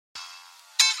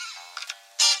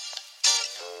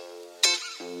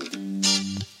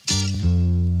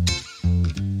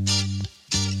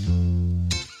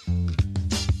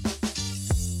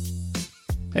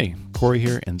Hey, Corey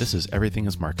here, and this is Everything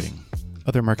is Marketing.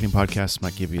 Other marketing podcasts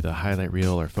might give you the highlight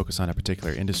reel or focus on a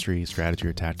particular industry, strategy,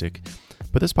 or tactic,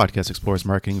 but this podcast explores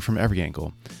marketing from every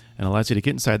angle and allows you to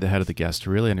get inside the head of the guest to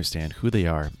really understand who they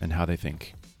are and how they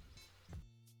think.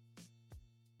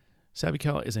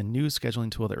 SavvyCal is a new scheduling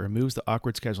tool that removes the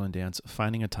awkward scheduling dance of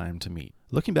finding a time to meet.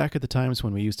 Looking back at the times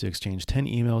when we used to exchange 10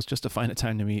 emails just to find a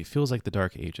time to meet feels like the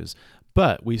dark ages,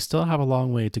 but we still have a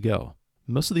long way to go.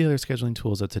 Most of the other scheduling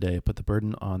tools of today put the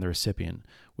burden on the recipient,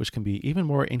 which can be even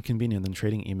more inconvenient than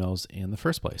trading emails in the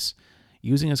first place.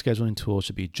 Using a scheduling tool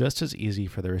should be just as easy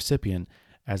for the recipient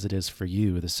as it is for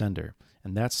you, the sender,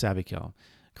 and that's SavvyCal.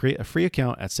 Create a free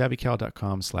account at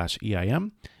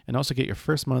savvycal.com/EIM and also get your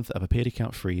first month of a paid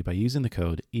account free by using the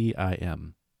code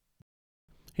EIM.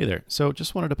 Hey there, so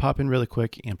just wanted to pop in really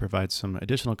quick and provide some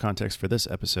additional context for this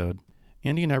episode.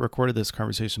 Andy and I recorded this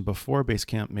conversation before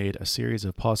Basecamp made a series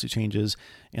of policy changes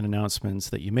and announcements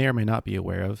that you may or may not be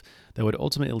aware of that would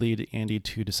ultimately lead Andy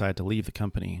to decide to leave the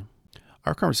company.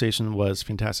 Our conversation was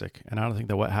fantastic, and I don't think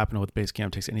that what happened with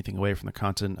Basecamp takes anything away from the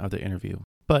content of the interview.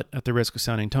 But at the risk of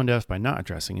sounding tone deaf by not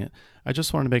addressing it, I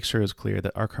just wanted to make sure it was clear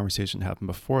that our conversation happened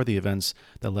before the events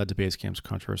that led to Basecamp's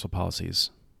controversial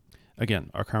policies. Again,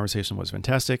 our conversation was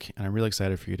fantastic, and I'm really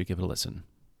excited for you to give it a listen.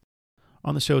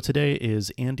 On the show today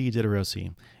is Andy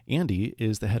Diderossi. Andy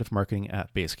is the head of marketing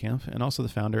at Basecamp and also the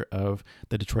founder of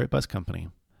the Detroit Bus Company.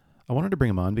 I wanted to bring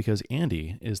him on because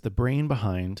Andy is the brain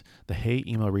behind the Hey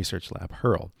Email Research Lab,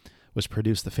 HURL, which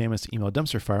produced the famous email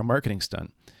dumpster fire marketing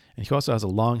stunt. And he also has a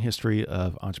long history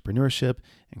of entrepreneurship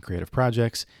and creative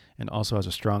projects, and also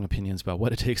has strong opinions about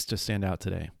what it takes to stand out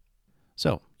today.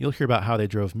 So you'll hear about how they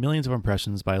drove millions of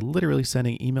impressions by literally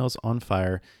sending emails on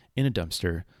fire in a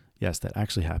dumpster. Yes, that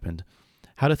actually happened.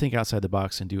 How to think outside the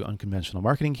box and do unconventional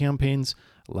marketing campaigns,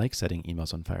 like setting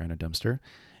emails on fire in a dumpster,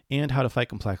 and how to fight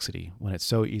complexity when it's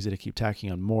so easy to keep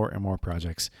tacking on more and more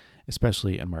projects,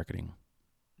 especially in marketing.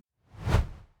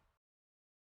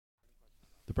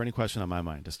 The burning question on my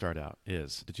mind to start out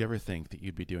is, did you ever think that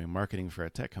you'd be doing marketing for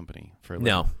a tech company for a living?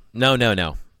 No.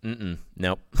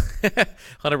 Nope.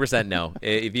 100% no.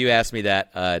 If you asked me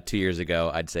that 2 years ago,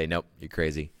 I'd say, nope, you're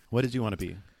crazy. What did you want to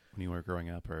be when you were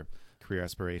growing up, or career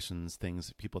aspirations,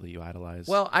 things, people that you idolize?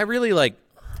 Well, I really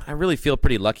feel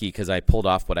pretty lucky because I pulled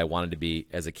off what I wanted to be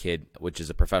as a kid, which is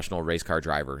a professional race car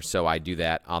driver. So I do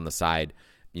that on the side.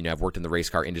 You know, I've worked in the race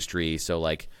car industry, so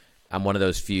I'm one of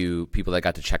those few people that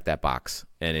got to check that box,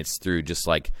 and it's through just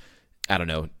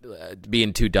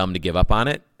being too dumb to give up on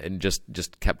it, and just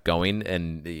kept going.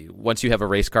 And once you have a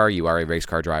race car, you are a race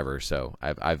car driver. So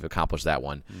I've accomplished that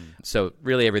one. So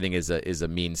really, everything is a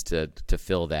means to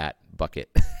fill that bucket.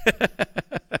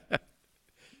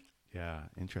 Yeah,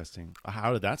 interesting.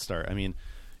 How did that start? I mean,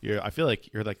 I feel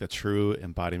like you're like the true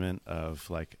embodiment of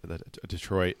like a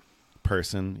Detroit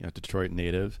person, Detroit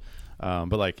native.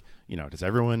 But does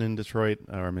everyone in Detroit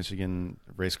or Michigan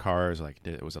race cars?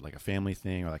 Was it like a family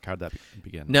thing, or how did that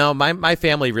begin? No, my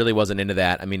family really wasn't into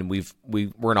that. I mean, we're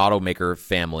an automaker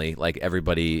family. Like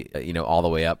everybody, all the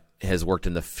way up has worked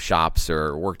in the shops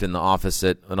or worked in the office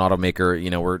at an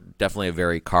automaker. We're definitely a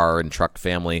very car and truck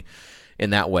family in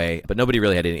that way, but nobody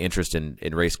really had any interest in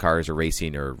race cars or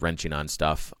racing or wrenching on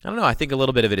stuff. I don't know. I think a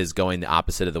little bit of it is going the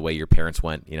opposite of the way your parents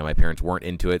went. My parents weren't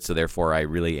into it, so therefore I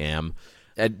really am.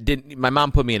 My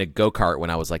mom put me in a go-kart when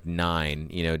I was like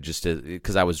 9, just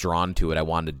because I was drawn to it. I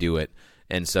wanted to do it.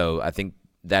 And so I think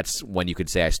that's when you could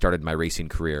say I started my racing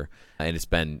career. And it's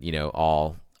been,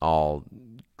 all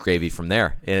gravy from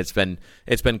there. And it's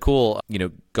been cool,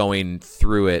 going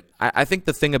through it. I think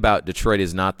the thing about Detroit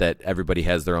is not that everybody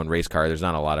has their own race car. There's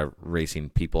not a lot of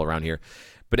racing people around here.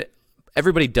 But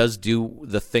everybody does do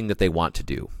the thing that they want to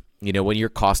do. When your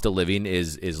cost of living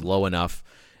is low enough,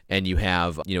 and you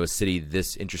have, a city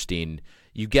this interesting,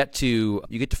 you get to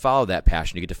follow that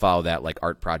passion. You get to follow that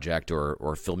art project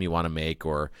or film you want to make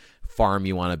or farm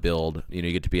you want to build. You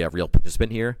get to be a real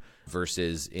participant here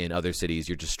versus in other cities,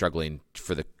 you're just struggling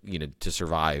for to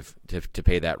survive, to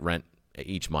pay that rent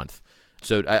each month.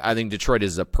 So I think Detroit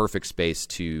is a perfect space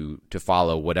to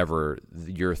follow whatever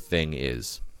your thing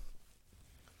is.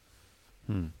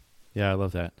 Yeah, I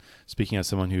love that. Speaking as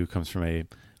someone who comes from a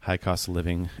high cost of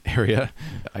living area,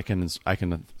 I can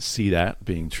see that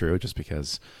being true, just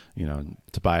because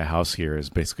to buy a house here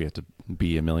is basically you have to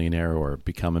be a millionaire or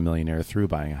become a millionaire through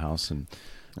buying a house, and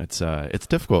it's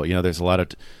difficult. There's a lot of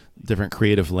different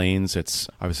creative lanes. It's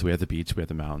obviously we have the beach, we have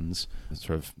the mountains, it's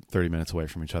sort of 30 minutes away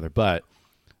from each other, but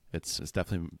it's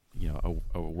definitely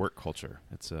a work culture.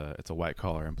 It's a white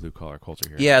collar and blue collar culture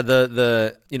here. Yeah,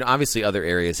 the obviously other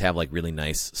areas have really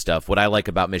nice stuff. What I like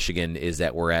about Michigan is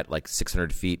that we're at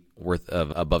 600 feet worth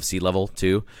of above sea level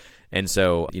too, And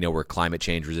so, we're climate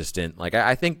change resistant. Like,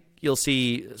 I think you'll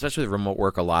see, especially with remote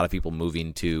work, a lot of people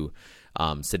moving to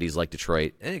cities like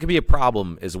Detroit. And it can be a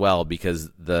problem as well because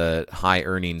the high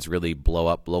earnings really blow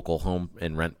up local home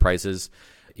and rent prices.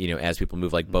 As people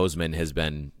move, like Bozeman has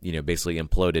been, basically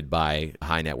imploded by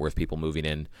high net worth people moving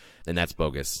in, and that's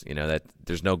bogus. That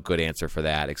there's no good answer for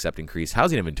that except increase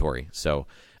housing inventory. So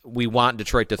we want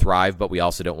Detroit to thrive, but we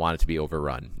also don't want it to be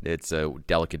overrun. It's a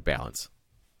delicate balance.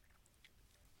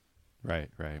 Right.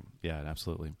 Yeah,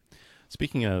 absolutely.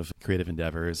 Speaking of creative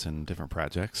endeavors and different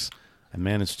projects, I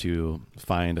managed to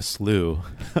find a slew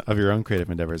of your own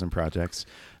creative endeavors and projects.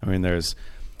 I mean, there's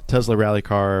Tesla Rally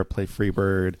Car, Play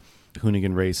Freebird,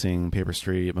 Hoonigan Racing, Paper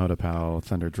Street, Motopal,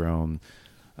 Thunderdrome,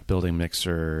 Building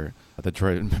Mixer, the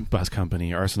Detroit Bus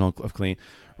Company, Arsenal of Clean,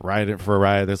 Ride for a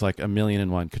Ride. There's like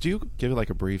 1,000,001. Could you give like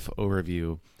a brief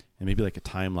overview and maybe like a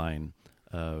timeline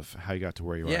of how you got to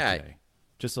where you are today?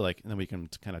 Just so and then we can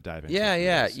kind of dive into it.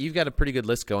 Yeah. You've got a pretty good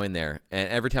list going there. And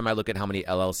every time I look at how many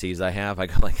LLCs I have, I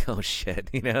go like, oh shit,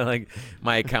 like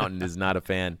my accountant is not a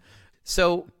fan.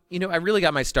 So, I really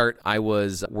got my start. I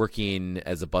was working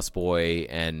as a busboy,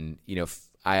 and,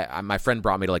 my friend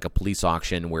brought me to like a police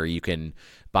auction where you can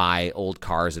buy old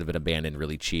cars that have been abandoned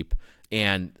really cheap.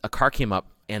 And a car came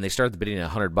up and they started bidding at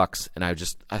 $100. And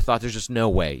I thought there's just no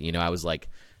way. I was like,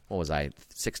 what was I,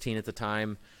 16 at the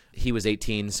time? He was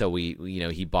 18, so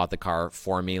he bought the car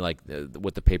for me, like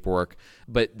with the paperwork.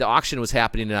 But the auction was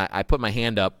happening, and I put my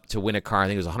hand up to win a car. I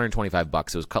think it was $125.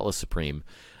 It was Cutlass Supreme,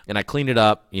 and I cleaned it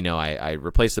up. I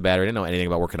replaced the battery. I didn't know anything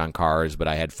about working on cars, but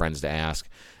I had friends to ask,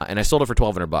 and I sold it for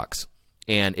 $1,200.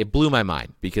 And it blew my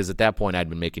mind because at that point I'd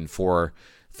been making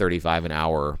 $4.35 an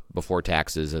hour before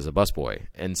taxes as a busboy,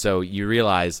 and so you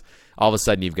realize all of a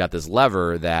sudden you've got this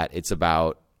lever that it's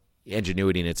about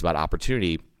ingenuity and it's about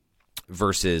opportunity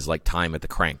versus like time at the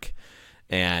crank.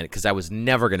 And because I was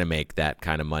never going to make that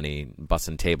kind of money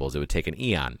bussing tables, it would take an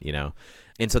eon,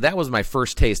 And so that was my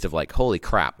first taste of like, holy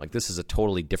crap, like this is a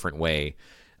totally different way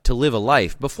to live a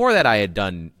life. Before that, I had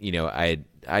done,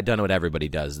 I'd done what everybody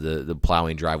does, the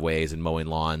plowing driveways and mowing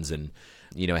lawns, and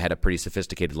I had a pretty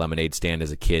sophisticated lemonade stand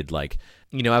as a kid. Like,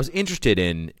 I was interested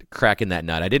in cracking that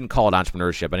nut. I didn't call it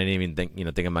entrepreneurship. I didn't even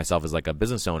think of myself as like a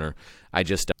business owner. I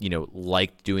just,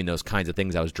 liked doing those kinds of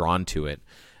things. I was drawn to it.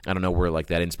 I don't know where like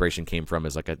that inspiration came from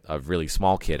as like a really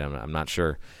small kid. I'm not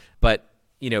sure. But,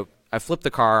 I flipped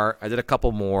the car. I did a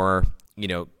couple more,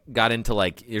 got into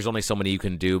like, there's only so many you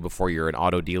can do before you're an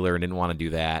auto dealer, and didn't want to do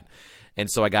that. And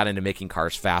so I got into making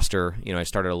cars faster. I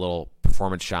started a little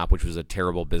performance shop, which was a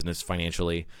terrible business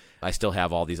financially. I still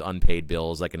have all these unpaid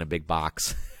bills like in a big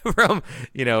box from,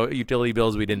 utility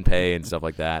bills we didn't pay and stuff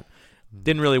like that.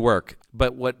 Didn't really work.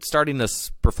 But what starting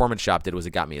this performance shop did was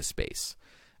it got me a space.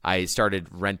 I started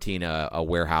renting a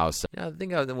warehouse. I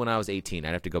think when I was 18,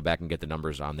 I'd have to go back and get the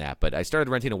numbers on that. But I started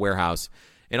renting a warehouse,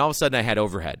 and all of a sudden I had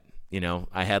overhead.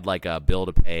 I had like a bill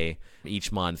to pay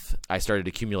each month. I started to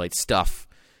accumulate stuff,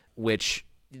 which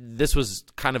this was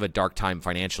kind of a dark time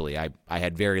financially. I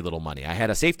had very little money. I had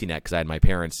a safety net because I had my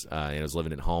parents, and I was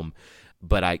living at home,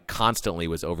 but I constantly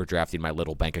was overdrafting my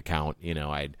little bank account.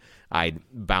 I'd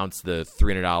bounce the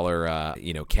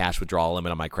 $300, cash withdrawal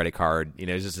limit on my credit card.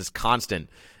 It was just this constant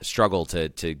struggle to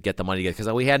get the money together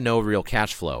because we had no real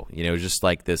cash flow. It was just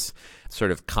like this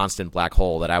sort of constant black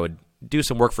hole that I would do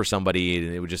some work for somebody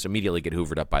and it would just immediately get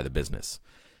hoovered up by the business.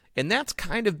 And that's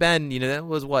kind of been, that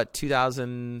was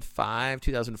 2005,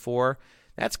 2004.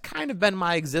 That's kind of been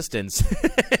my existence.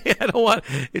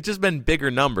 It's just been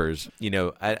bigger numbers.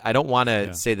 I don't want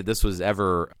to say that this was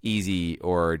ever easy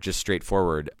or just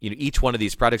straightforward. Each one of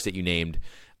these projects that you named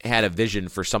had a vision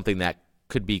for something that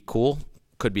could be cool,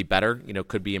 could be better,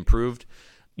 could be improved.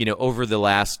 Over the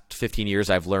last 15 years,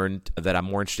 I've learned that I'm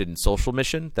more interested in social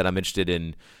mission, that I'm interested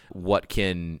in what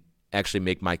can actually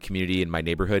make my community and my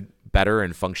neighborhood better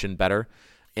and function better.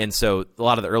 And so a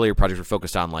lot of the earlier projects were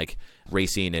focused on like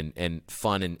racing and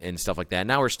fun and stuff like that.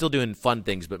 Now we're still doing fun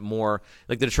things, but more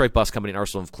like the Detroit Bus Company and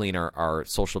Arsenal of Clean are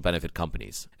social benefit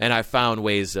companies. And I found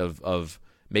ways of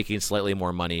making slightly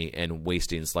more money and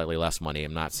wasting slightly less money.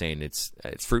 I'm not saying it's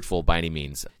fruitful by any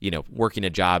means. Working a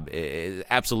job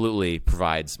absolutely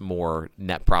provides more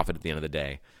net profit at the end of the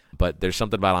day. But there's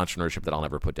something about entrepreneurship that I'll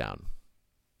never put down.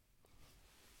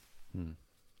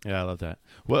 Yeah, I love that.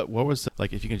 What was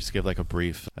like, if you can just give like a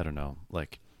brief, I don't know,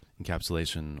 like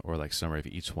encapsulation or like summary of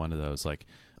each one of those, like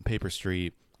Paper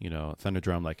Street,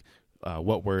 Thunderdrome, like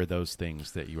what were those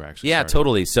things that you were actually starting?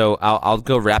 Totally. So I'll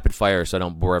go rapid fire so I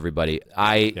don't bore everybody.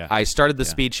 I started the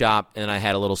speed shop and I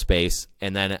had a little space,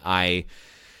 and then I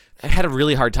had a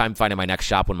really hard time finding my next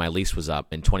shop when my lease was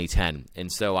up in 2010.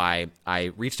 And so I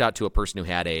reached out to a person who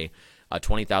had a a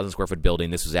 20,000 square foot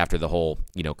building. This was after the whole,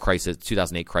 crisis,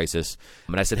 2008 crisis.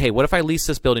 And I said, hey, what if I lease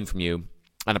this building from you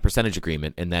on a percentage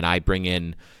agreement, and then I bring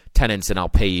in tenants and I'll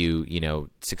pay you,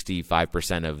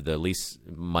 65% of the lease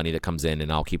money that comes in,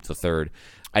 and I'll keep the third.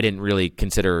 I didn't really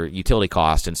consider utility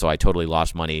cost, and so I totally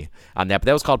lost money on that. But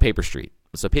that was called Paper Street.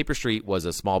 So Paper Street was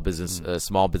a small business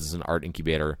and art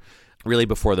incubator, really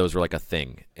before those were like a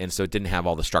thing. And so it didn't have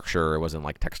all the structure. It wasn't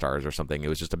like Techstars or something. It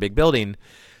was just a big building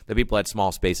that people had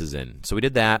small spaces in. So we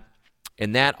did that,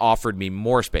 and that offered me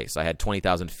more space. I had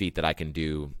 20,000 feet that I can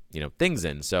do, things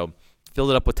in. So filled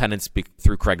it up with tenants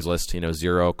through Craigslist,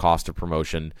 zero cost of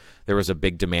promotion. There was a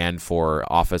big demand for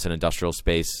office and industrial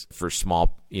space for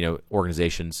small,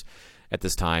 organizations at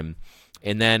this time.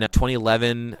 And then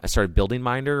 2011, I started Building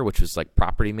Minder, which was like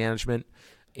property management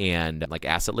and like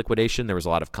asset liquidation. There was a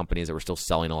lot of companies that were still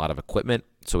selling a lot of equipment,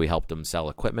 so we helped them sell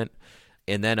equipment.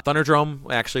 And then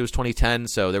Thunderdrome actually was 2010.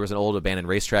 So there was an old abandoned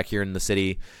racetrack here in the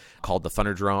city called the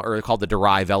Thunderdrome, or called the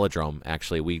DeRye Velodrome.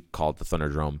 Actually, we called it the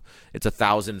Thunderdrome. It's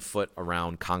 1,000-foot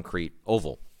around concrete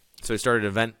oval. So we started an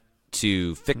event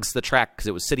to fix the track because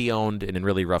it was city owned and in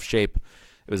really rough shape.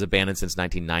 It was abandoned since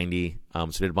 1990. So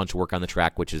we did a bunch of work on the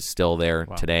track, which is still there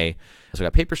today. So we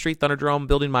got Paper Street, Thunderdrome,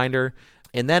 Building Minder.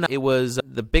 And then it was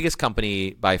the biggest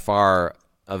company by far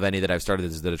of any that I've started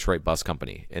is the Detroit Bus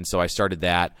Company. And so I started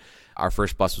that. Our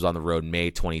first bus was on the road in May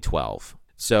 2012.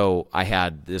 So I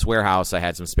had this warehouse. I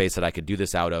had some space that I could do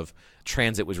this out of.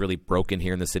 Transit was really broken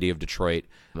here in the city of Detroit.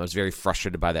 I was very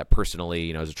frustrated by that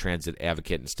personally, as a transit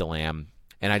advocate, and still am.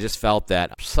 And I just felt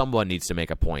that someone needs to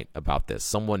make a point about this.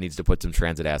 Someone needs to put some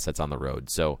transit assets on the road.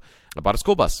 So I bought a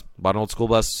school bus. Bought an old school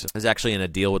bus. I was actually in a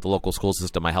deal with the local school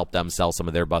system. I helped them sell some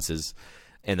of their buses,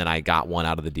 and then I got one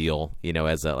out of the deal,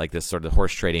 as like this sort of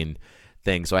horse trading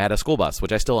thing. So I had a school bus,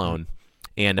 which I still own,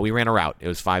 and we ran a route. It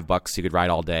was $5. You could ride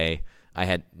all day. I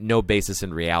had no basis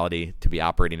in reality to be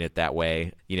operating it that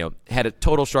way. Had a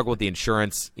total struggle with the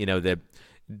insurance. The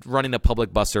running a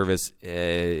public bus service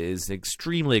is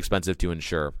extremely expensive to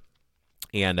insure.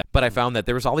 But I found that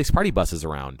there was all these party buses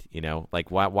around, like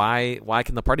why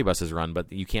can the party buses run, but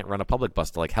you can't run a public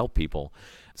bus to like help people?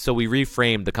 So we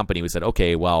reframed the company. We said,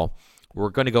 okay, well, we're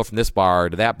going to go from this bar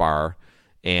to that bar,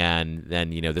 and then,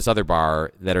 this other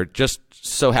bar that are just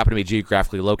so happen to be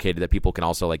geographically located that people can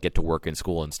also like get to work and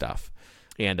school and stuff.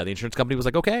 And the insurance company was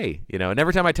like, okay, and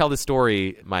every time I tell this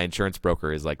story, my insurance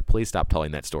broker is like, please stop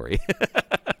telling that story.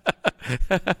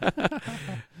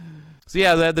 So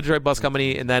yeah, I had the Detroit Bus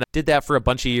Company, and then did that for a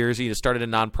bunch of years. Started a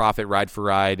nonprofit, Ride for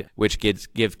Ride, which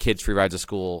give kids free rides to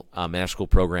school, after school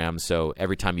programs. So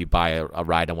every time you buy a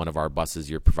ride on one of our buses,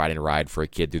 you're providing a ride for a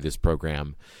kid through this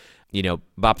program.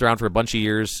 Bopped around for a bunch of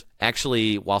years.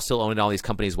 Actually, while still owning all these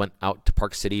companies, went out to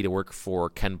Park City to work for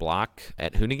Ken Block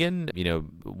at Hoonigan,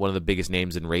 one of the biggest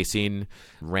names in racing.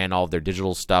 Ran all of their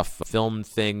digital stuff, filmed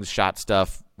things, shot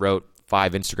stuff, wrote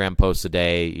 5 Instagram posts a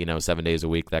day, 7 days a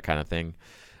week, that kind of thing.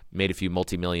 Made a few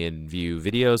multi-million view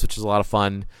videos, which is a lot of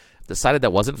fun. Decided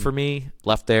that wasn't for me.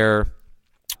 Left there,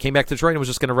 came back to Detroit, and was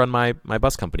just going to run my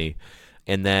bus company.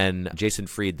 And then Jason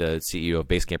Fried, the CEO of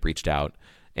Basecamp, reached out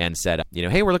and said,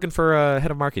 hey, we're looking for a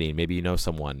head of marketing. Maybe you know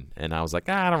someone. And I was like,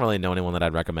 I don't really know anyone that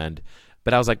I'd recommend.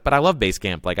 But I was like, but I love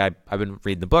Basecamp. Like I've been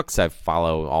reading the books. I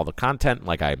follow all the content.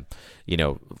 Like I,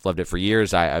 loved it for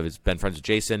years. I've been friends with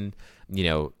Jason,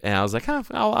 and I was like,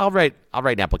 I'll write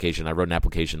an application. I wrote an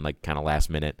application like kind of last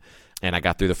minute, and I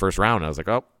got through the first round. I was like,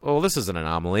 oh, this is an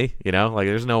anomaly. Like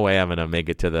there's no way I'm going to make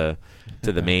it to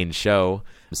the main show.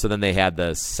 So then they had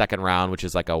the second round, which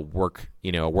is like a work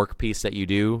piece that you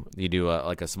do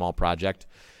like a small project.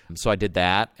 So I did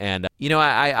that, and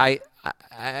I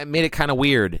made it kind of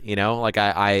weird, like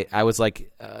I was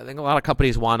like, I think a lot of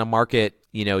companies want to market,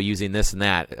 using this and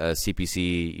that,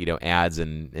 CPC, ads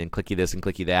and clicky this and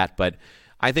clicky that. But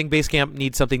I think Basecamp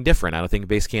needs something different. I don't think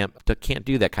Basecamp can't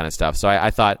do that kind of stuff. So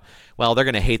I thought, well, they're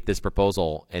going to hate this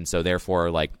proposal. And so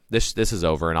therefore, like this is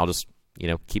over, and I'll just,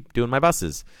 keep doing my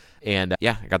buses. And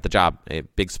I got the job. A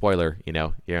big spoiler,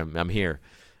 I'm here.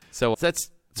 So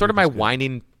that's sort of my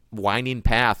winding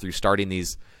path through starting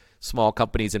these small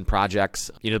companies and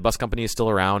projects. The bus company is still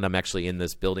around. I'm actually in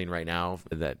this building right now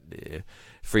that,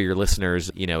 for your listeners,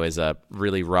 is a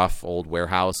really rough old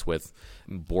warehouse with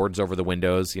boards over the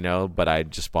windows, but I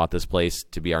just bought this place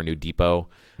to be our new depot.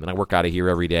 And I work out of here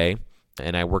every day,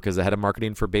 and I work as the head of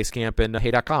marketing for Basecamp and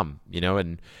Hey.com,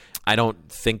 and I don't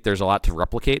think there's a lot to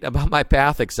replicate about my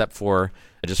path except for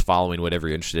just following whatever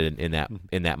you're interested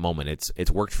in that moment.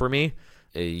 It's worked for me.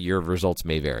 Your results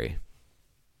may vary.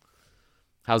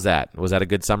 How's that? Was that a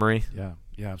good summary? Yeah,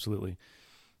 absolutely.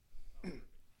 Good.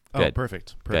 Oh,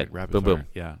 perfect. Good. Rapid boom, fire. Boom.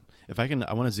 Yeah. If I can,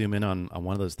 I want to zoom in on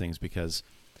one of those things because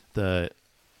the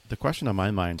question on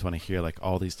my mind when I hear like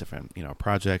all these different,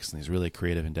 projects and these really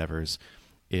creative endeavors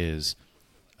is,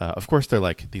 of course, they're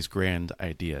like these grand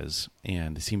ideas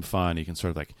and they seem fun. You can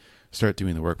sort of like start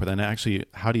doing the work, but then actually,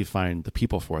 how do you find the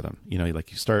people for them? You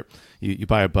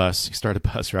buy a bus, you start a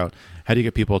bus route. How do you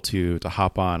get people to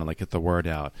hop on and like get the word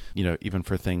out? Even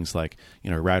for things like,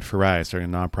 Ride for Rides,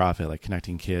 starting a nonprofit, like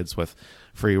connecting kids with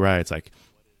free rides, like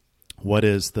what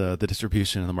is the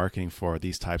distribution and the marketing for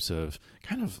these types of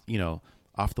kind of,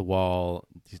 off the wall,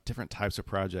 these different types of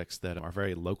projects that are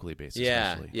very locally based.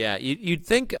 Yeah, especially. yeah. You'd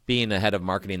think being the head of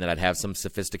marketing that I'd have some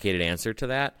sophisticated answer to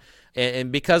that,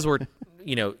 and because we're,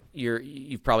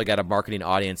 you've probably got a marketing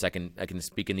audience. I can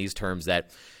speak in these terms.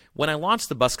 That when I launched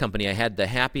the bus company, I had the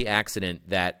happy accident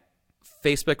that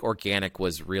Facebook organic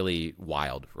was really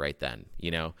wild right then.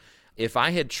 If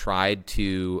I had tried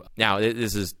to, now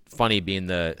this is funny being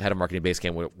the head of marketing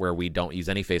Basecamp where we don't use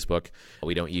any Facebook,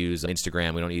 we don't use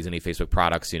Instagram, we don't use any Facebook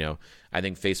products. I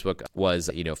think Facebook was,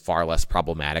 far less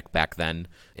problematic back then,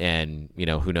 and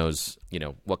who knows,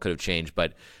 what could have changed.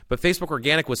 But Facebook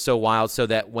organic was so wild, so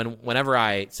that whenever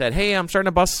I said, hey, I'm starting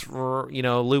a bus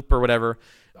loop or whatever,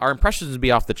 our impressions would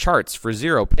be off the charts for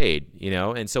zero paid,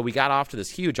 and so we got off to this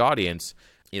huge audience.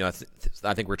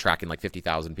 I think we're tracking like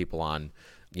 50,000 people on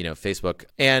Facebook,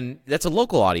 and that's a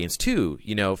local audience too.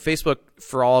 Facebook,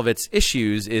 for all of its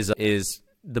issues, is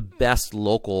the best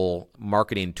local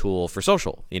marketing tool for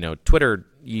social. Twitter,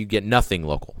 you get nothing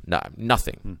local,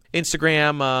 nothing.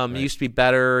 Instagram used to be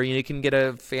better. You can get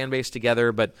a fan base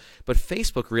together, but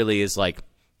Facebook really is like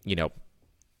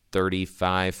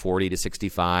 35, 40 to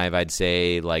 65. I'd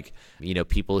say like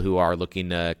people who are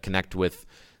looking to connect with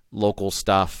local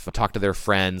stuff, talk to their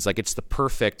friends. Like it's the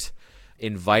perfect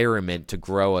environment to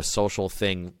grow a social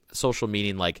thing. Social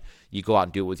meaning like you go out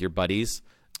and do it with your buddies,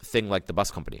 thing like the bus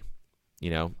company,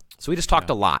 So we just talked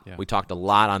a lot. Yeah. We talked a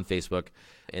lot on Facebook,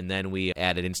 and then we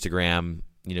added Instagram,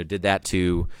 did that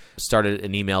too, started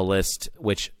an email list,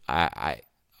 which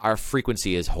our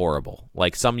frequency is horrible.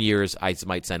 Like some years I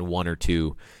might send one or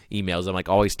two emails. I'm like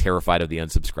always terrified of the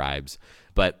unsubscribes.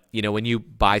 But, when you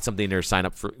buy something or sign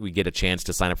up for, we get a chance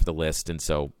to sign up for the list. And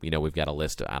so, we've got a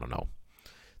list of, I don't know,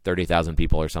 30,000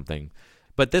 people or something.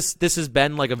 But this has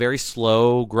been like a very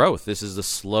slow growth. This is the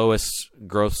slowest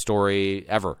growth story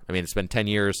ever. I mean, it's been 10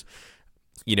 years.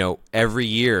 Every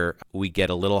year we get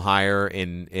a little higher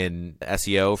in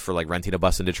SEO for like renting a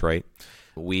bus in Detroit.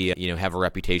 We, have a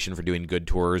reputation for doing good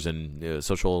tours and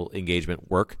social engagement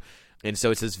work. And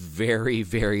so it's this very,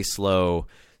 very slow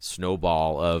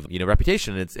snowball of,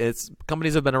 reputation. It's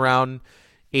companies have been around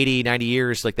 80, 90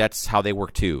 years, like that's how they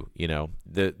work too.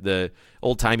 The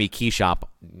old-timey key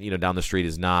shop, down the street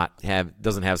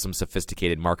doesn't have some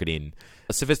sophisticated marketing.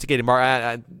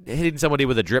 Hitting somebody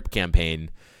with a drip campaign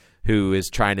who is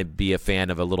trying to be a fan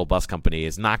of a little bus company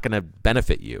is not going to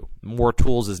benefit you. More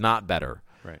tools is not better.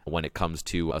 Right. When it comes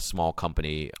to a small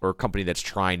company or a company that's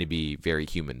trying to be very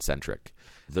human-centric.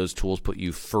 Those tools put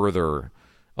you further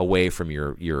away from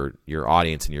your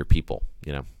audience and your people,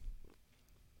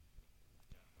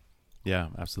 Yeah,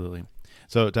 absolutely.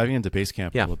 So diving into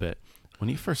Basecamp a little bit, when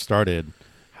you first started,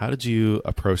 how did you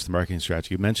approach the marketing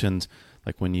strategy? You mentioned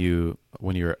like when you're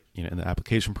in the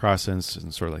application process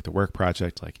and sort of like the work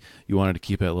project, like you wanted to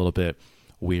keep it a little bit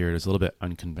weird, it's a little bit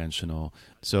unconventional.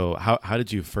 So how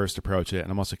did you first approach it?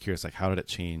 And I'm also curious, like how did it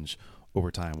change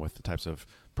over time with the types of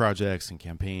projects and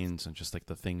campaigns and just like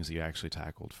the things that you actually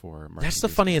tackled for marketing? That's the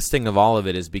funniest thing of all of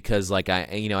it is because like I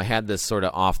had this sort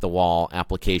of off the wall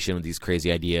application with these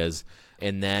crazy ideas.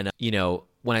 And then,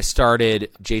 when I started,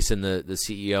 Jason, the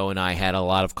CEO, and I had a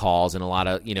lot of calls and a lot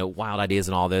of, wild ideas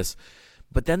and all this.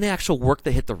 But then the actual work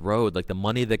that hit the road, like the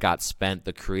money that got spent,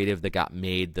 the creative that got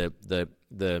made,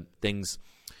 the things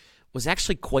was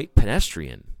actually quite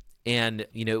pedestrian. And,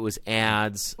 it was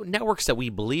ads, networks that we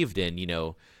believed in,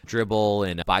 Dribbble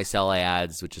and buy-sell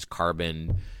ads, which is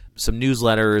Carbon, some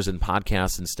newsletters and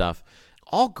podcasts and stuff,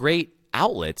 all great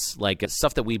outlets, like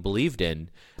stuff that we believed in,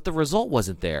 but the result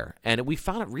wasn't there. And we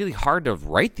found it really hard to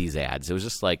write these ads. It was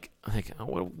just like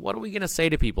what are we going to say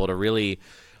to people to really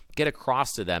get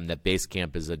across to them that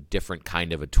Basecamp is a different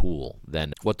kind of a tool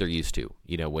than what they're used to,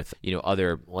 with,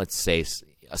 other, let's say,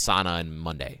 Asana and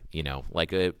Monday,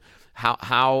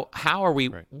 how are we,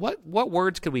 right. What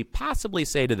words could we possibly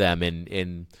say to them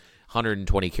in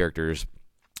 120 characters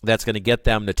that's going to get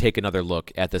them to take another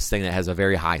look at this thing that has a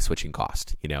very high switching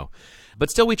cost, But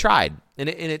still we tried. And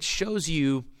it shows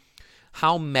you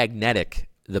how magnetic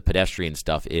the pedestrian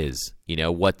stuff is,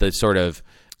 what the sort of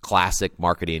classic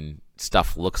marketing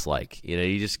stuff looks like.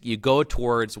 You go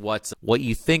towards what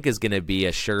you think is going to be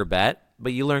a sure bet,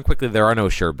 but you learn quickly there are no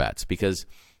sure bets because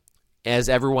as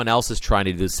everyone else is trying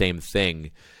to do the same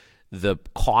thing, the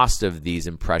cost of these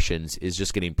impressions is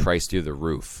just getting priced through the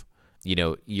roof.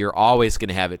 You're always going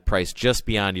to have it priced just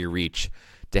beyond your reach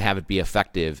to have it be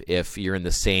effective if you're in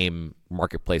the same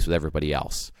marketplace with everybody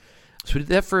else. So we did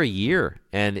that for a year,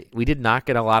 and we did not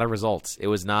get a lot of results. It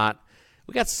was not.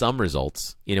 We got some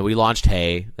results. We launched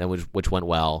Hey, which went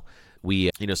well.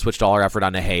 We switched all our effort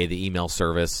onto Hey, the email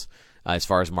service. As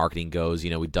far as marketing goes,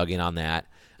 we dug in on that.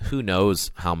 Who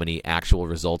knows how many actual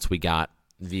results we got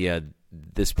via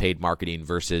this paid marketing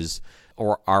versus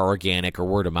our organic or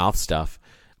word of mouth stuff.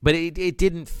 But it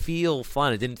didn't feel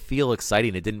fun. It didn't feel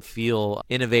exciting. It didn't feel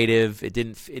innovative. It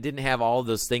didn't have all of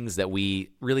those things that we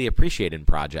really appreciate in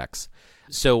projects.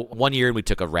 So one year we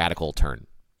took a radical turn,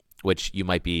 which you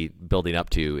might be building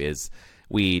up to, is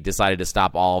we decided to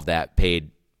stop all of that paid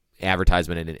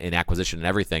advertisement and acquisition and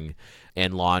everything,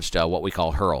 and launched what we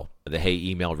call HURL, the Hey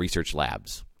Email Research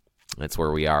Labs. That's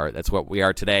where we are. That's what we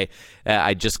are today.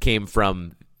 I just came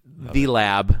from the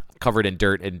lab, covered in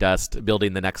dirt and dust,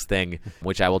 building the next thing,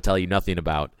 which I will tell you nothing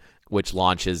about, which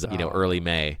launches early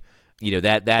May.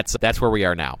 That's where we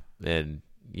are now. And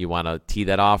you want to tee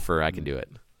that off, or I can do it.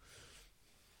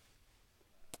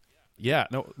 Yeah,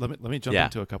 no. Let me jump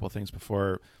into a couple of things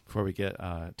before we get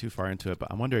too far into it. But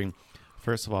I'm wondering,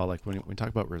 first of all, like when we talk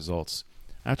about results,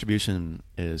 attribution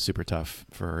is super tough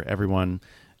for everyone,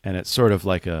 and it's sort of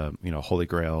like a holy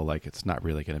grail. Like it's not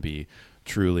really going to be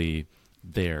truly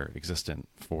there, existent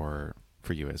for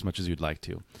you as much as you'd like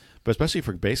to. But especially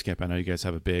for Basecamp, I know you guys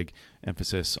have a big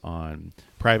emphasis on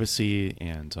privacy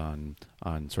and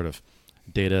on sort of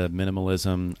data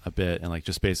minimalism a bit, and like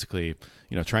just basically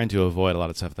trying to avoid a lot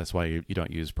of stuff. That's why you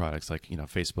don't use products like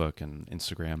Facebook and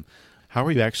Instagram. How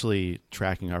are you actually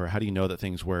tracking, or how do you know that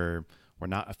things were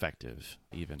not effective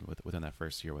even within that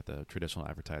first year with the traditional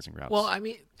advertising routes? Well, I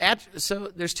mean,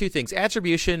 so there's two things.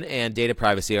 Attribution and data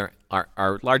privacy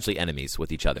are largely enemies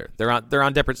with each other. They're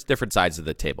on different sides of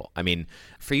the table. I mean,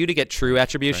 for you to get true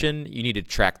attribution, right, you need to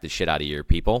track the shit out of your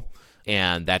people,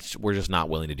 and we're just not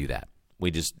willing to do that.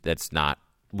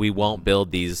 We won't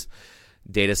build these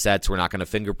data sets. We're not going to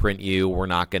fingerprint you. We're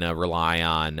not going to rely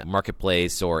on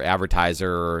marketplace or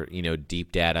advertiser or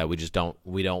deep data.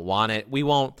 We don't want it. We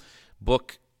won't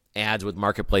book ads with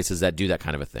marketplaces that do that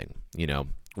kind of a thing.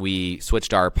 We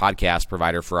switched our podcast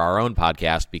provider for our own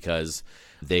podcast because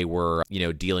they were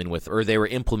dealing with, or they were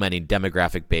implementing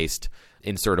demographic based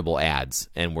insertable ads,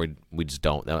 and we just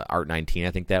don't. Art19,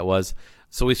 I think that was.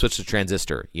 So we switched to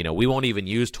Transistor. We won't even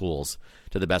use tools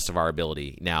to the best of our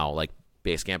ability now. Like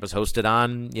Basecamp is hosted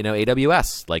on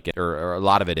AWS, or a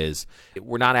lot of it is.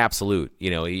 We're not absolute. You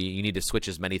need to switch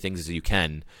as many things as you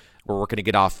can. We're going to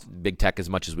get off big tech as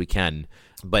much as we can,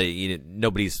 but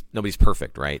nobody's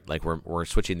perfect, right? Like we're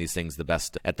switching these things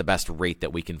at the best rate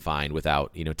that we can find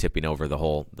without tipping over the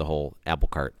whole apple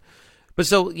cart. But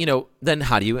so then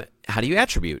how do you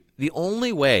attribute? The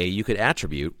only way you could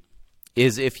attribute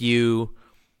is if you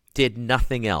did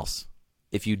nothing else.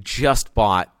 If you just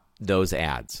bought those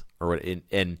ads, but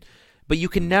you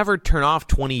can never turn off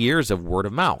 20 years of word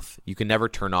of mouth. You can never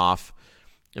turn off.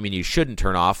 I mean, you shouldn't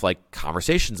turn off like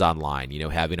conversations online,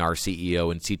 having our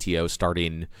CEO and CTO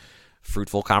starting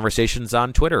fruitful conversations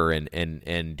on Twitter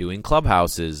and doing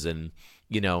clubhouses and,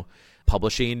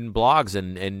 publishing blogs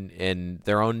and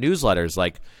their own newsletters.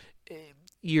 Like,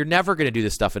 you're never going to do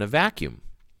this stuff in a vacuum.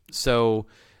 So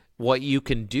what you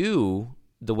can do,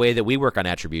 the way that we work on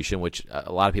attribution, which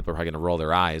a lot of people are probably going to roll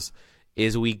their eyes,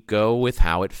 is we go with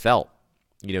how it felt.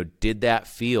 Did that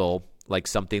feel like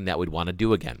something that we'd want to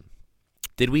do again?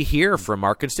 Did we hear from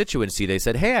our constituency? They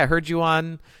said, hey, I heard you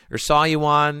on or saw you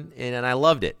on, and I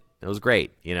loved it. It was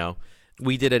great.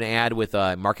 We did an ad with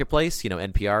Marketplace,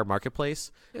 NPR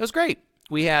Marketplace. It was great.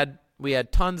 We had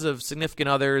tons of significant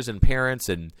others and parents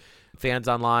and fans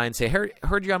online say,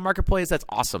 heard you on Marketplace. That's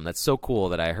awesome. That's so cool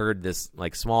that I heard this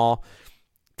like small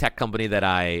tech company that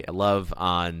I love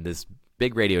on this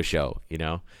big radio show,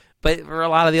 But for a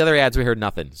lot of the other ads, we heard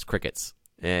nothing. It's crickets.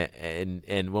 And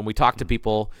when we talk to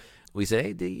people, we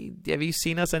say, hey, have you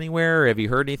seen us anywhere? Have you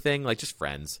heard anything? Like just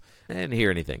friends. I didn't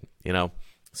hear anything,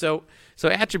 So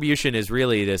attribution is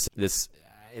really this.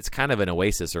 It's kind of an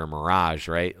oasis or a mirage,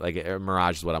 right? Like a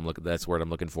mirage is that's what I'm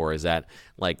looking for. Is that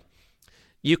like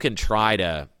you can try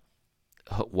to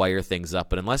wire things up,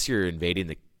 but unless you're invading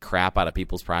the crap out of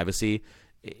people's privacy,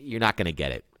 you're not going to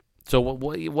get it. So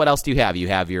what else do you have? You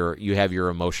have your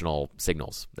emotional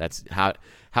signals. That's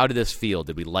how did this feel?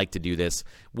 Did we like to do this?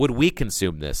 Would we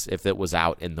consume this if it was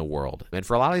out in the world? And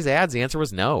for a lot of these ads, the answer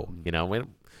was no. We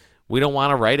don't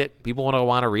want to write it. People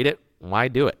want to read it. Why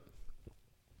do it?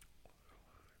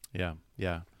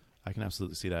 Yeah. I can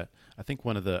absolutely see that. I think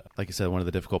one of the, like you said, one of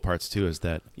the difficult parts too is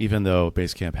that even though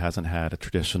Basecamp hasn't had a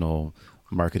traditional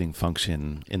marketing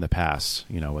function in the past,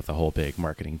 with a whole big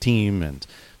marketing team and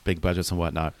big budgets and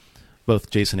whatnot, both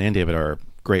Jason and David are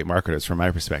great marketers from my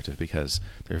perspective because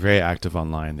they're very active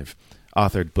online. They've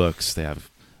authored books. They have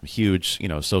huge,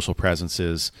 social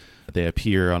presences. They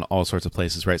appear on all sorts of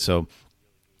places, right? So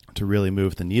to really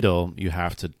move the needle, you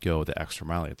have to go the extra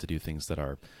mile. You have to do things that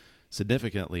are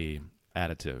significantly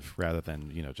additive rather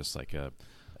than, just like an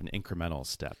incremental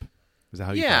step. Is that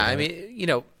how you feel about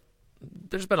it?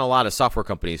 There's been a lot of software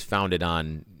companies founded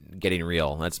on getting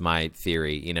real. That's my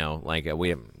theory. We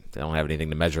don't have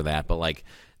anything to measure that, but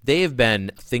they have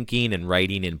been thinking and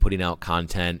writing and putting out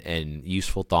content and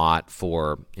useful thought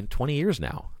for 20 years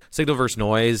now. Signal versus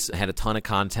Noise had a ton of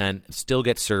content, still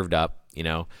gets served up.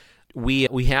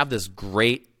 We have this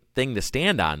great thing to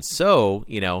stand on. So,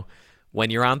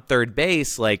 when you're on third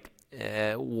base, what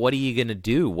are you going to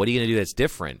do? What are you going to do that's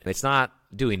different? It's not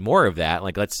doing more of that.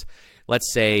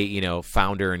 Let's say,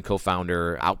 founder and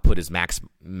co-founder output is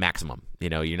maximum.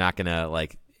 You're not going to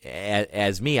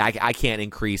as me, I can't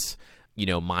increase,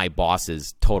 my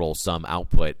boss's total sum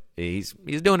output. He's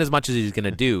doing as much as he's going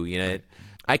to do.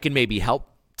 I can maybe help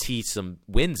tee some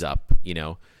wins up,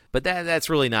 but that's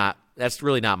really not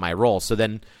my role. So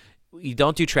then you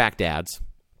don't do tracked ads.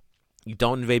 You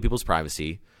don't invade people's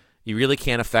privacy. You really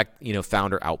can't affect,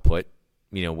 founder output,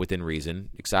 within reason,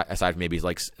 aside from maybe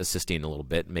assisting a little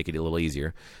bit, make it a little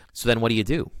easier. So then what do you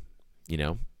do?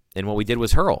 And what we did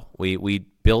was Hurl. We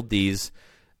build these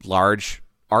large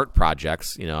art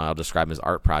projects, I'll describe them as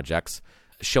art projects,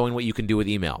 showing what you can do with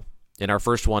email. And our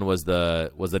first one was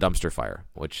the dumpster fire,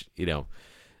 which,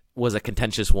 was a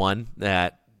contentious one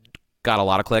that got a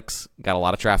lot of clicks, got a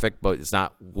lot of traffic, but it's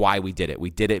not why we did it. We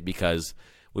did it because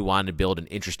we wanted to build an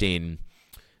interesting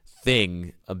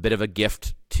thing, a bit of a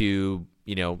gift to,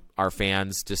 our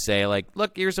fans to say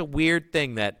look, here's a weird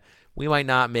thing that we might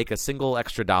not make a single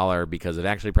extra dollar because it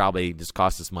actually probably just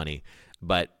costs us money,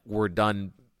 but we're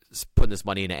done putting this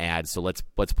money into ads. So let's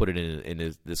put it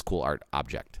in this cool art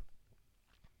object.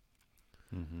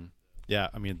 Mm-hmm. Yeah.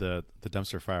 I mean, the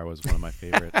dumpster fire was one of my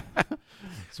favorite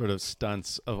sort of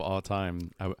stunts of all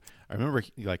time. I remember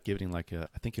giving I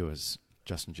think it was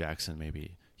Justin Jackson,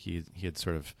 maybe he had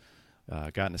sort of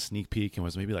gotten a sneak peek and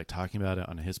was maybe talking about it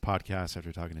on his podcast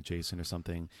after talking to Jason or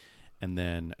something. And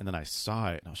then I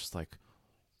saw it and I was just like,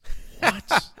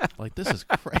 what? This is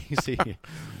crazy.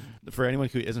 For anyone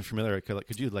who isn't familiar,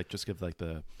 could you just give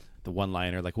the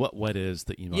one-liner, what is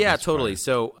the email? Yeah, totally.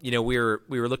 So, we were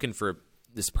looking for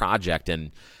this project,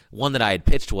 and one that I had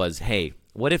pitched was, hey,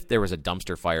 what if there was a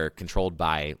dumpster fire controlled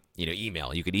by,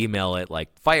 email? You could email it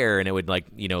fire, and it would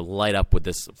light up with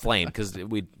this flame because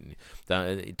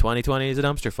 2020 is a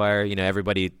dumpster fire.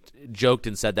 Everybody joked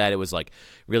and said that it was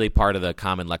really part of the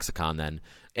common lexicon then.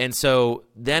 And so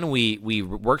then we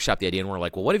workshopped the idea, and we're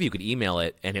like, well, what if you could email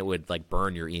it and it would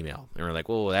burn your email? And we're like,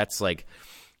 well, that's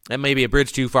that may be a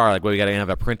bridge too far. We got to have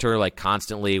a printer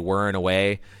constantly whirring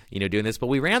away, doing this. But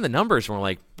we ran the numbers, and we're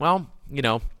like, well,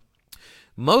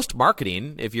 most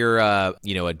marketing, if you're a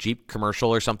Jeep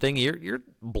commercial or something, you're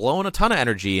blowing a ton of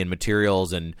energy and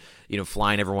materials and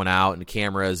flying everyone out and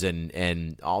cameras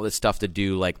and all this stuff to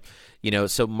do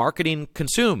so marketing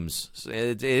consumes.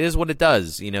 It is what it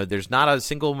does. There's not a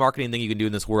single marketing thing you can do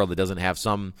in this world that doesn't have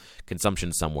some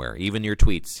consumption somewhere. Even your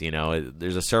tweets,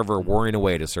 there's a server whirring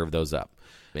away to serve those up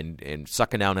and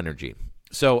sucking down energy.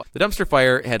 So the dumpster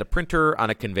fire had a printer on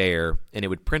a conveyor, and it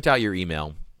would print out your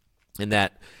email, and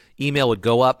that email would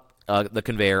go up the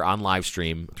conveyor on live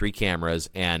stream, 3 cameras,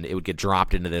 and it would get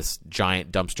dropped into this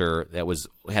giant dumpster that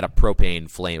had a propane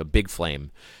flame, a big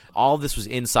flame. All of this was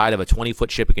inside of a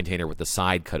 20-foot shipping container with the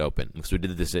side cut open, because we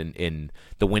did this in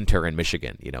the winter in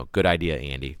Michigan. Good idea,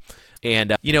 Andy.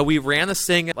 And we ran this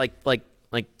thing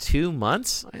like 2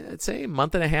 months, I'd say, a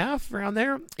month and a half around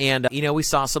there. And we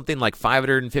saw something like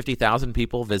 550,000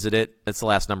 people visit it. That's the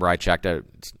last number I checked.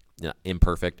 It's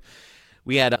imperfect.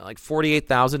 We had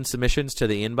 48,000 submissions to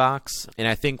the inbox, and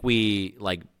I think we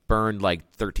burned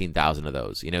 13,000 of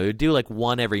those. It would do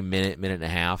one every minute and a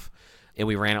half, and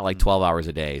we ran it 12 hours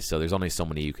a day. So there's only so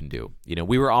many you can do.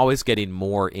 We were always getting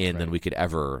more in than we could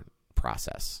ever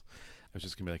process. It was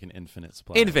just gonna be an infinite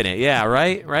supply. Infinite, yeah,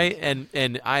 right.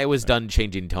 And I was done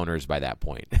changing toners by that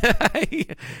point.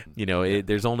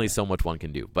 There's only so much one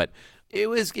can do, but it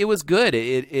was good.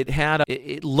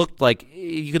 It looked like,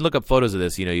 you can look up photos of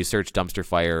this. You search dumpster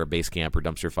fire Basecamp or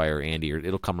dumpster fire Andy, or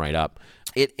it'll come right up.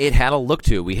 It had a look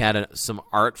to it. We had some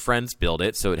art friends build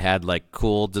it, so it had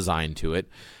cool design to it.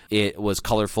 It was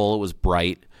colorful. It was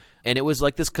bright, and it was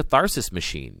this catharsis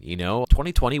machine.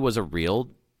 2020 was a real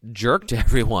jerk to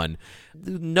everyone.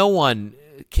 No one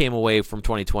came away from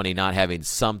 2020 not having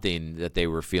something that they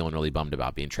were feeling really bummed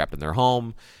about, being trapped in their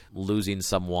home, losing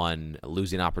someone,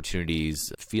 losing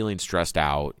opportunities, feeling stressed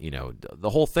out, the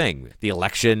whole thing, the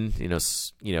election,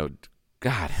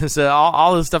 God, so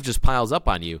all this stuff just piles up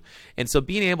on you. And so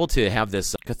being able to have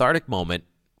this cathartic moment,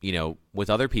 with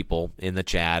other people in the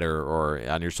chat or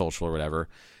on your social or whatever,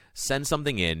 send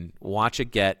something in, watch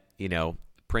it get,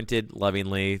 printed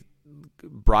lovingly,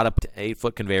 brought up to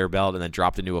 8-foot conveyor belt, and then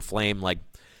dropped into a flame. Like,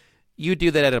 you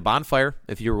do that at a bonfire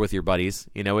if you were with your buddies,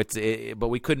 but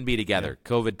we couldn't be together. Yeah.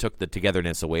 COVID took the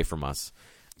togetherness away from us.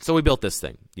 So we built this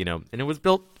thing, and it was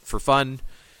built for fun.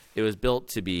 It was built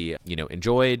to be,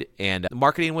 enjoyed, and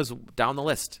marketing was down the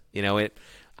list.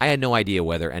 I had no idea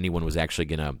whether anyone was actually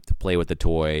going to play with the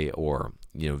toy or,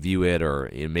 view it, or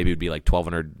maybe it would be like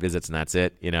 1,200 visits and that's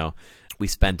it. We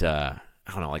spent,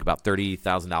 like about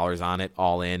 $30,000 on it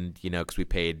all in, because we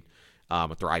paid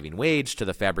a thriving wage to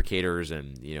the fabricators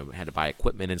and, had to buy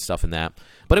equipment and stuff in that.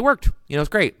 But it worked. It was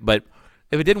great. But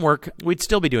if it didn't work, we'd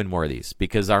still be doing more of these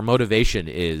because our motivation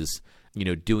is,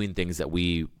 doing things that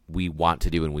we want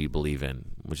to do and we believe in,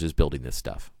 which is building this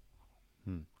stuff.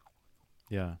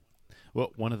 Yeah.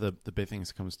 Well, one of the big things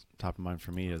that comes top of mind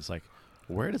for me is like,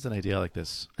 where does an idea like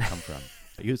this come from?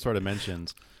 You sort of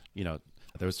mentioned, there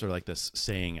was sort of like this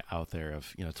saying out there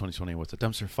of, 2020 was a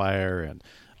dumpster fire and,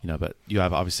 but you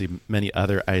have obviously many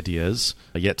other ideas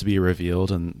yet to be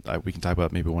revealed. And we can talk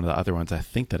about maybe one of the other ones I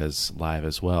think that is live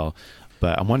as well.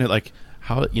 But I'm wondering like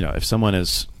how, if someone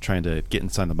is trying to get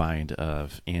inside the mind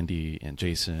of Andy and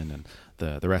Jason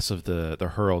and the rest of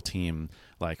the Hurl team,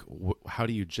 like how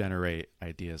do you generate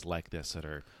ideas like this that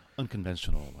are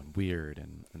unconventional and weird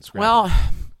and scrappy? Well,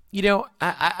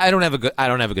 I don't have a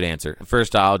good answer.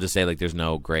 First, I'll just say like there's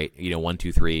no great 1,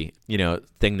 2, 3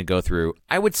 thing to go through.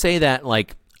 I would say that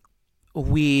like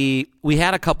we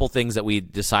had a couple things that we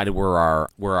decided were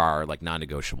our like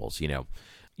non-negotiables.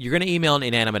 You're going to email an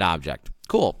inanimate object.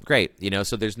 Cool, great.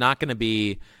 So there's not going to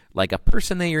be like a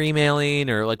person that you're emailing,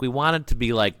 or like we wanted to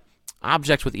be like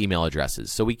objects with email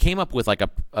addresses. So we came up with like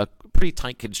a pretty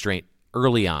tight constraint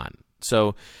early on.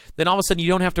 So then all of a sudden you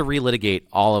don't have to relitigate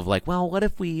all of like, well, what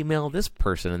if we email this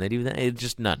person and they do that? It's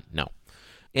just none. No.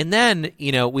 And then,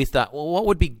 we thought, well, what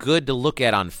would be good to look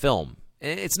at on film?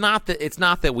 It's not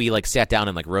that we like sat down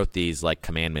and like wrote these like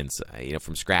commandments,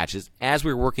 from scratch. As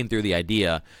we were working through the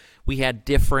idea, we had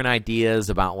different ideas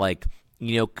about like,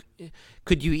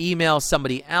 could you email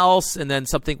somebody else and then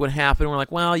something would happen? We're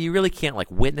like, well, you really can't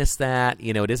like witness that.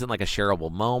 It isn't like a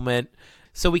shareable moment.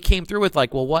 So we came through with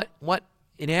like, well, what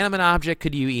inanimate object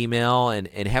could you email and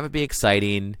have it be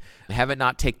exciting, have it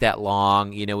not take that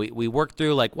long? We worked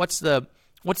through like, what's the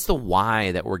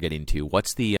why that we're getting to?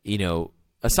 What's the,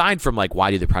 aside from like,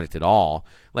 why do the project at all?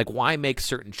 Like, why make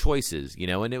certain choices,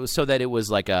 and it was so that it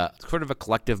was like a sort of a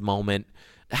collective moment.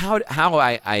 How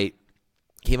I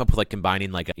came up with like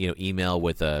combining like email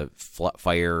with a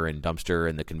fire and dumpster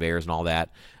and the conveyors and all that.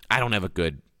 I don't have a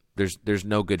good. There's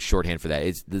no good shorthand for that.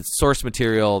 It's the source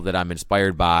material that I'm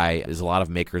inspired by. Is a lot of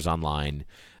makers online.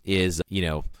 Is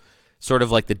sort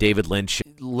of like the David Lynch.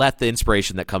 Let the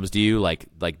inspiration that comes to you like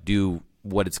do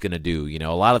what it's going to do. A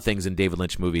lot of things in David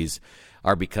Lynch movies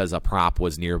are because a prop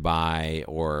was nearby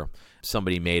or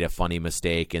somebody made a funny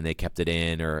mistake and they kept it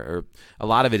in, or a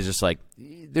lot of it is just like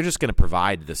they're just going to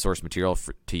provide the source material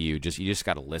to you. You just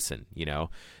got to listen.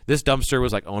 This dumpster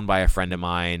was like owned by a friend of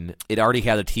mine. It already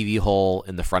had a TV hole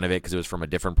in the front of it because it was from a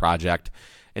different project,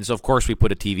 and so of course we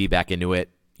put a TV back into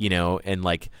it. And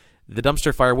like the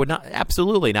dumpster fire would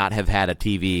absolutely not have had a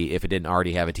TV if it didn't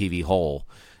already have a TV hole,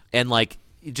 and like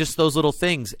just those little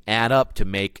things add up to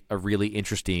make a really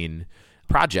interesting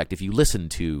project if you listen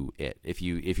to it, if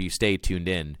you stay tuned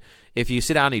in. If you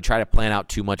sit down and you try to plan out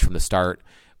too much from the start,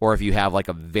 or if you have like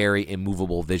a very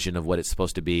immovable vision of what it's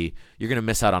supposed to be, you're going to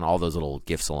miss out on all those little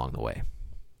gifts along the way.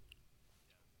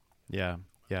 Yeah.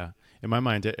 In my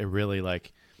mind, it really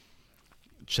like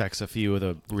checks a few of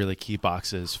the really key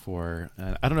boxes for,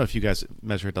 I don't know if you guys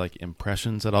measured like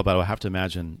impressions at all, but I have to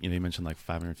imagine, you mentioned like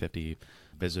 550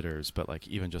 visitors, but like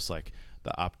even just like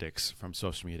the optics from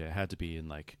social media, it had to be in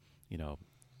like,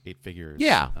 8 figures.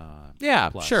 Yeah.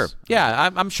 Plus. Sure. Yeah.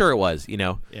 I'm sure it was,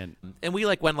 and we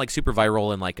like went like super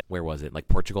viral in like, where was it? Like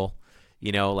Portugal,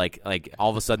 like all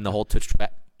of a sudden the whole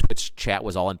Twitch chat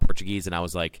was all in Portuguese. And I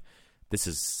was like,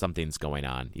 something's going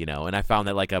on, and I found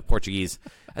that like a Portuguese,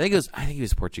 I think he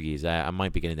was Portuguese. I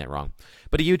might be getting that wrong,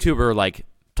 but a YouTuber like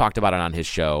talked about it on his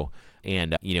show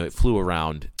and, it flew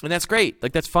around, and that's great.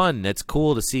 Like, that's fun. That's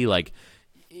cool to see. Like,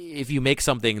 if you make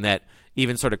something that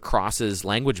even sort of crosses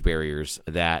language barriers,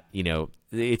 that,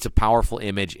 it's a powerful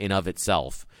image in of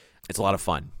itself. It's a lot of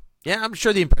fun. Yeah, I'm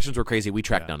sure the impressions were crazy. We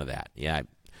tracked none of that. Yeah.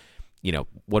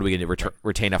 What are we going to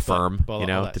retain a firm,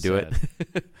 to do it?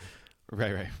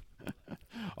 Right.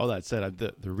 All that said,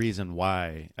 the reason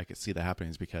why I could see that happening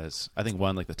is because I think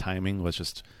one, like the timing was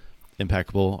just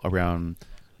impeccable around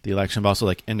the election, but also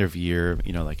like end of year,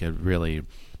 like it really,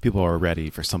 people are ready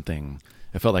for something.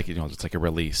 It felt like, it's like a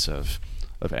release of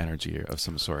energy of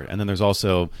some sort. And then there's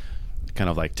also kind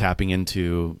of like tapping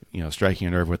into, striking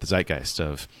a nerve with the zeitgeist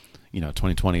of,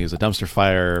 2020 is a dumpster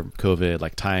fire, COVID,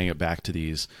 like tying it back to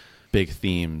these big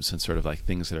themes and sort of like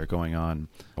things that are going on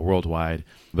worldwide.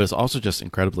 But it's also just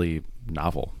incredibly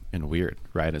novel and weird,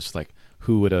 right? It's like,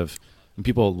 who would have, and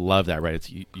people love that, right? It's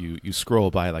you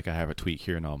scroll by, like I have a tweet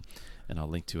here and I'll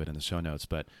link to it in the show notes,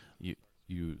 but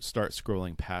you start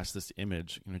scrolling past this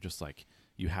image and you're just like,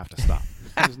 you have to stop.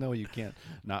 There's no way you can't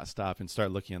not stop and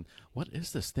start looking at what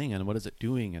is this thing and what is it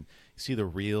doing, and you see the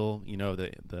real,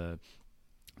 the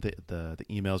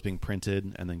emails being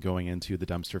printed and then going into the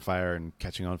dumpster fire and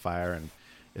catching on fire, and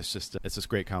it's this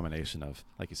great combination of,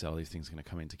 like you said, all these things kind of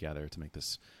coming together to make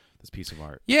this piece of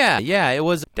art. Yeah, it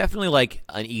was definitely like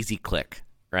an easy click,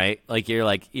 right? Like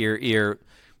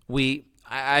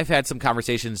I've had some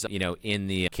conversations, in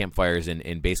the campfires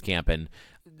in base camp, and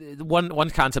one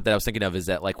concept that I was thinking of is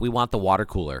that, like, we want the water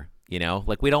cooler,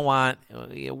 like we don't want,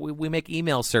 we make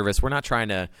email service. We're not trying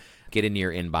to get into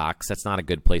your inbox. That's not a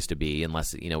good place to be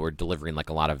unless, we're delivering like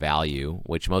a lot of value,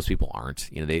 which most people aren't.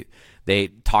 They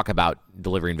talk about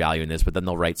delivering value in this, but then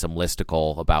they'll write some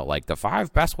listicle about like the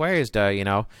 5 best ways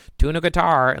to, tune a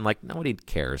guitar, and like nobody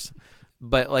cares.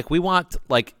 But like we want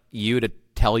like you to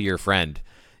tell your friend,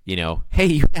 hey,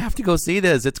 you have to go see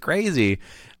this. It's crazy.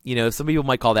 Some people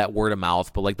might call that word of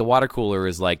mouth, but like the water cooler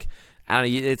is like, I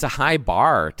don't know, it's a high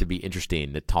bar to be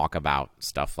interesting to talk about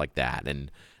stuff like that. And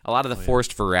a lot of the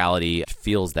forced virality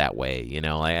feels that way,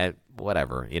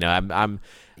 whatever.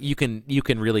 You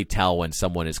can really tell when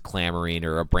someone is clamoring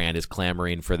or a brand is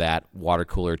clamoring for that water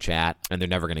cooler chat, and they're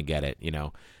never going to get it,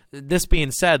 This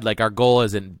being said, like, our goal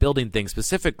isn't building things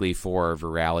specifically for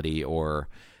virality or,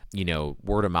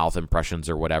 word of mouth impressions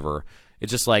or whatever.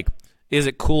 It's just like, is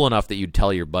it cool enough that you'd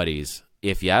tell your buddies?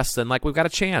 If yes, then like we've got a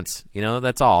chance.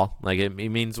 That's all. Like it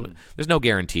means there's no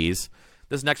guarantees.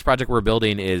 This next project we're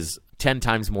building is 10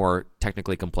 times more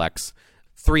technically complex,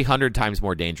 300 times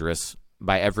more dangerous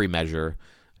by every measure,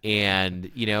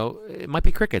 and it might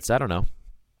be crickets. I don't know.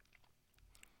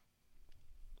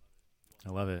 I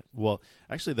love it. Well,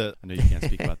 actually, I know you can't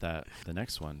speak about that, the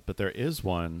next one, but there is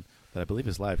one that I believe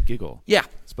is live, Giggle. Yeah.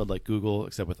 Spelled like Google,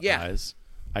 except with eyes.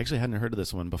 I actually hadn't heard of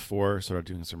this one before, started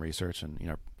doing some research and,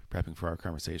 prepping for our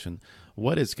conversation.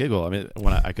 What is Giggle? I mean,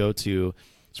 when I go to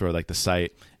sort of like the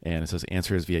site and it says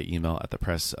answers via email at the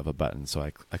press of a button. So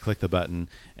I click the button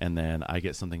and then I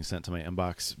get something sent to my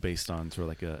inbox based on sort of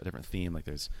like a different theme. Like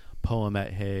there's poem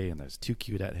at Hey, and there's too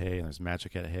cute at Hey, and there's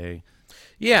magic at Hey.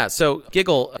 Yeah. So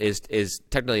Giggle is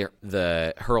technically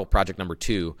the Hurl project number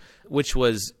 2, which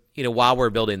was, while we're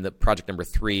building the project number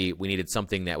 3, we needed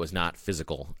something that was not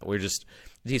physical.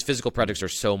 These physical projects are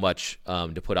so much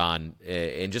to put on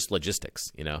in just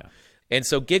logistics, Yeah. And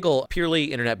so Giggle,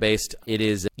 purely internet-based, it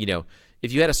is,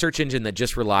 if you had a search engine that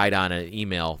just relied on an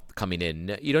email coming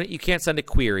in, you can't send a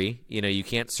query, you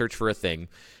can't search for a thing.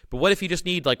 But what if you just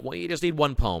need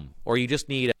one poem, or you just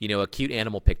need, a cute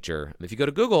animal picture? And if you go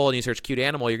to Google and you search cute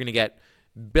animal, you're going to get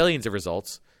billions of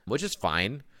results, which is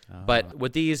fine. But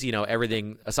with these,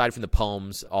 everything aside from the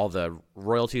poems, all the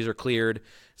royalties are cleared.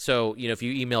 So, if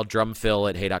you email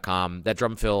drumfill@hey.com, that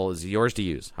drumfill is yours to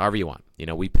use however you want.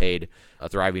 We paid a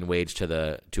thriving wage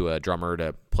to a drummer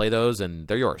to play those, and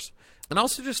they're yours. And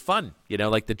also just fun,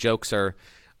 like the jokes are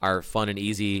fun and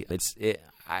easy.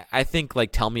 I think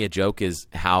like Tell Me a Joke is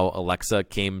how Alexa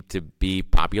came to be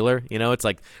popular. It's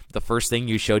like the first thing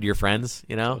you showed your friends,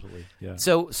 Totally, yeah.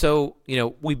 So,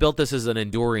 we built this as an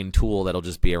enduring tool that'll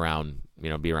just be around,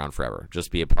 forever.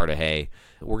 Just be a part of Hey.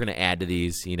 We're going to add to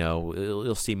these,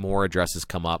 you'll see more addresses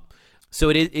come up. So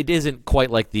it isn't quite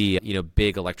like the,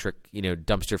 big electric,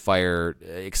 dumpster fire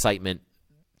excitement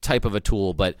type of a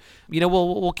tool, but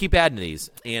we'll keep adding to these.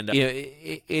 And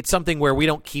it's something where we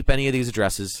don't keep any of these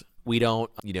addresses. We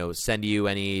don't, send you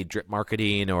any drip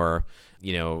marketing or,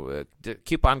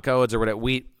 coupon codes or whatever.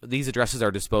 These addresses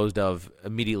are disposed of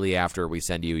immediately after we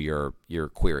send you your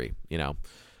query,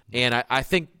 And I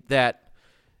think that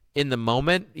in the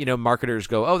moment, marketers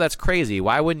go, oh, that's crazy.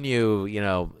 Why wouldn't you,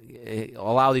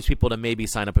 allow these people to maybe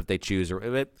sign up if they choose?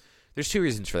 There's 2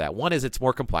 reasons for that. One is it's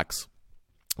more complex.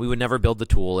 We would never build the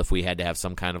tool if we had to have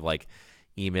some kind of like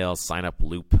email sign up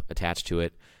loop attached to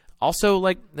it. Also,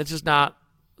 like, that's just not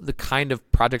the kind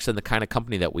of projects and the kind of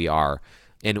company that we are.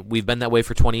 And we've been that way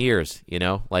for 20 years, you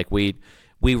know? Like we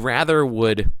rather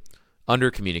would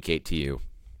under-communicate to you,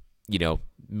 you know,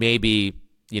 maybe,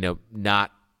 you know,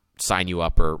 not sign you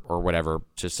up or whatever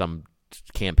to some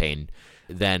campaign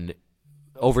than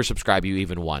oversubscribe you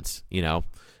even once, you know?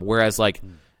 Whereas, like,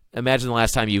 imagine the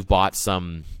last time you've bought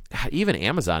some, even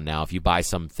Amazon now, if you buy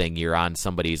something, you're on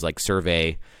somebody's, like,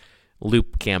 survey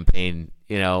loop campaign,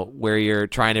 you know, where you're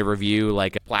trying to review,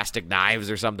 like, plastic knives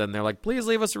or something. They're like, please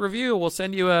leave us a review. We'll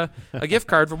send you a gift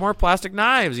card for more plastic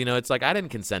knives. You know, it's like, I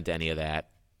didn't consent to any of that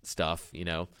stuff, you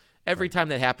know? Every time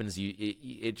that happens,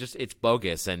 it's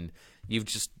bogus, and you've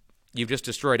just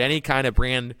destroyed any kind of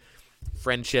brand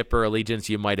friendship or allegiance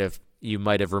you might have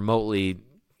remotely,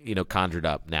 you know, conjured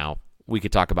up. Now we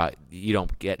could talk about, you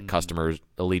don't get customers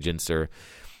allegiance or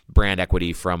brand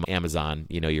equity from Amazon.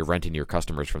 You know, you're renting your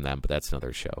customers from them, but that's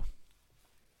another show.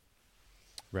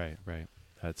 Right.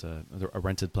 That's a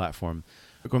rented platform.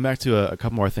 Going back to a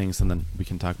couple more things, and then we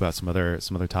can talk about some other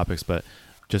topics. But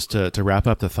just to wrap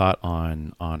up the thought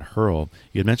on Hurl,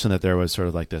 you had mentioned that there was sort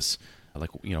of like this,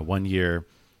 like, you know, 1 year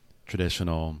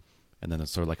traditional, and then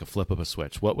it's sort of like a flip of a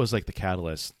switch. What was like the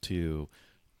catalyst to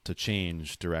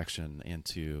change direction and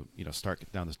to, you know, start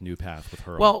down this new path with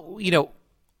Hurl? Well, you know,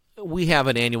 we have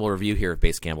an annual review here at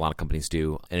Basecamp. A lot of companies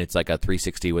do, and it's like a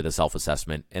 360 with a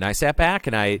self-assessment. And I sat back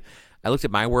and I looked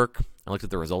at my work. I looked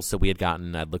at the results that we had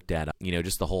gotten. I looked at, you know,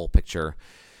 just the whole picture.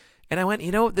 And I went,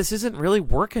 you know, this isn't really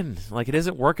working. Like, it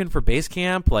isn't working for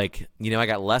Basecamp. Like, you know, I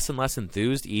got less and less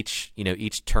enthused each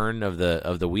turn of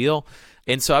the wheel.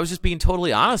 And so I was just being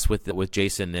totally honest with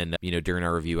Jason. And, you know, during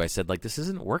our review, I said, like, this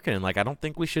isn't working. And, like, I don't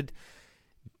think we should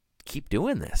keep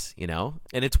doing this, you know?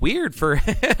 And it's weird for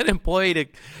an employee to,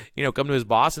 you know, come to his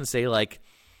boss and say, like,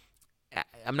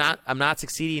 I'm not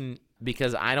succeeding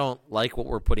because I don't like what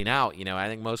we're putting out. You know, I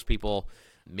think most people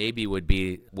maybe would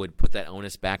put that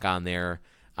onus back on their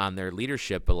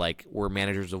leadership, but, like, we're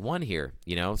managers of one here,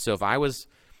 you know? So if I was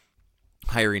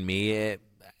hiring me,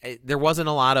 there wasn't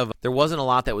a lot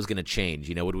that was going to change.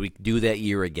 You know, would we do that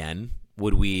year again?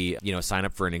 Would we, you know, sign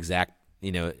up for an exact,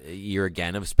 you know, year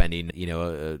again of spending, you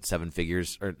know, 7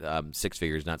 figures or 6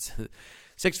 figures, not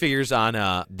 6 figures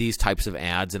on these types of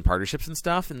ads and partnerships and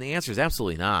stuff? And the answer is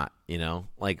absolutely not. You know,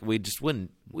 like, we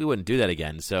wouldn't do that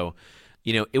again. So,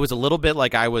 you know, it was a little bit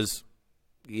like I was,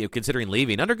 you know, considering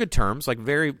leaving under good terms. Like,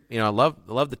 very, you know, I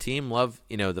love the team, love,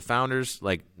 you know, the founders.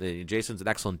 Like, Jason's an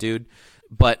excellent dude,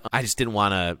 but I just didn't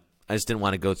want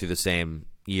to go through the same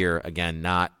year again,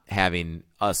 not having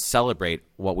us celebrate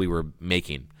what we were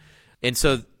making. And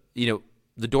so, you know,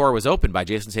 the door was opened by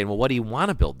Jason saying, well, what do you want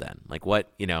to build then? Like,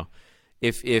 what, you know,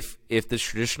 if this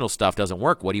traditional stuff doesn't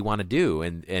work, what do you want to do?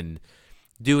 And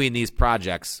doing these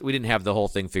projects, we didn't have the whole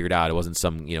thing figured out. It wasn't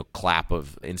some, you know, clap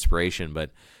of inspiration,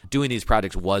 but doing these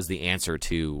projects was the answer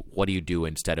to what do you do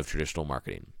instead of traditional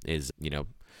marketing is, you know,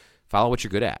 follow what you're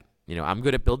good at. You know, I'm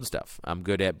good at building stuff. I'm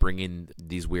good at bringing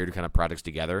these weird kind of projects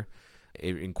together.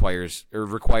 It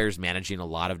requires managing a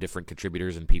lot of different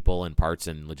contributors and people and parts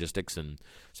and logistics and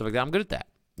stuff like that. I'm good at that.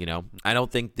 You know, I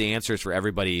don't think the answer is for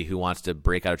everybody who wants to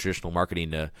break out of traditional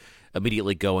marketing to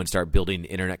immediately go and start building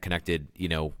internet connected, you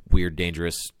know, weird,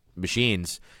 dangerous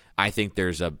machines. I think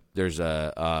there's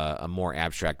a more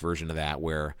abstract version of that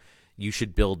where you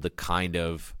should build the kind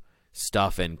of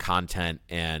stuff and content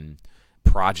and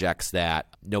projects that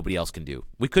nobody else can do.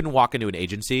 We couldn't walk into an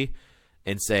agency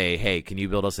and say, hey, can you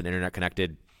build us an internet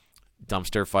connected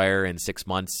dumpster fire in 6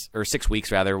 months or 6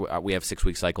 weeks rather? We have 6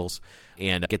 week cycles,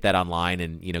 and get that online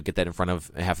and, you know, get that in front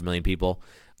of 500,000 people.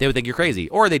 They would think you're crazy,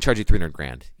 or they charge you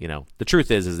 $300,000. You know, the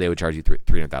truth is they would charge you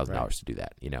 $300,000 to do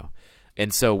that. You know,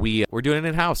 and so we're doing it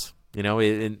in house. You know,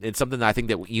 it's something that I think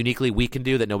that uniquely we can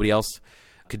do that nobody else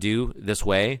could do this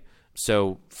way.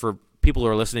 So for people who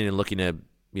are listening and looking to,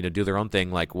 you know, do their own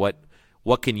thing, like what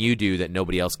can you do that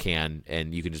nobody else can,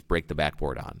 and you can just break the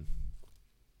backboard on?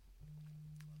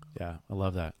 Yeah, I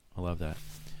love that.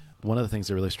 One of the things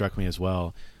that really struck me as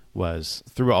well was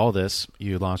through all this,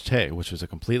 you launched Hey, which was a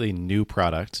completely new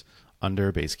product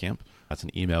under Basecamp. That's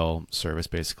an email service,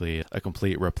 basically a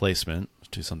complete replacement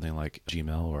to something like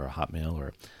Gmail or Hotmail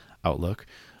or Outlook.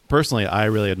 Personally, I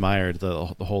really admired the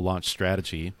whole launch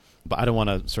strategy, but I don't want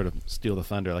to sort of steal the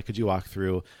thunder. Like, could you walk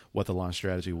through what the launch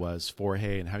strategy was for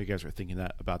Hey and how you guys were thinking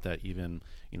about that even,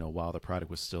 you know, while the product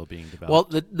was still being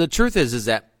developed? Well, the truth is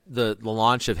that the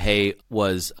launch of Hey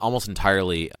was almost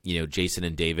entirely, you know, Jason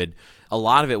and David. A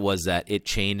lot of it was that it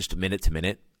changed minute to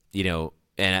minute, you know,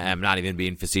 and I'm not even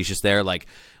being facetious there. Like,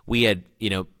 we had, you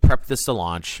know, prepped this to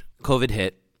launch. COVID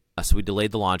hit, so we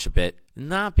delayed the launch a bit,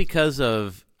 not because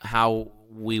of how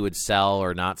we would sell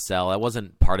or not sell. That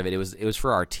wasn't part of it. It was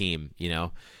for our team, you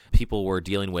know. people were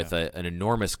dealing with an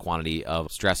enormous quantity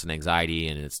of stress and anxiety,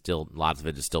 and it's still, lots of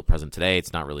it is still present today.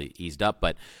 It's not really eased up,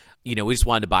 but we just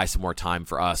wanted to buy some more time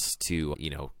for us to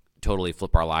totally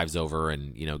flip our lives over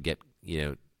and get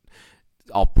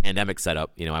all pandemic set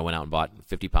up. I went out and bought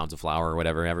 50 pounds of flour or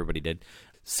whatever everybody did.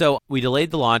 So we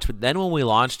delayed the launch, but then when we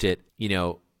launched it,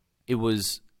 it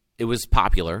was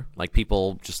popular. Like,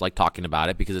 people just like talking about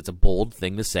it because it's a bold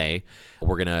thing to say.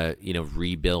 We're gonna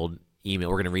rebuild email.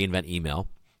 We're gonna reinvent email.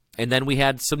 And then we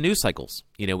had some news cycles.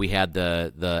 We had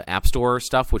the App Store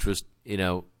stuff, which was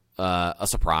a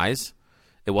surprise.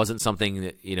 It wasn't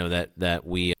something that that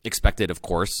we expected. Of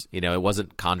course, it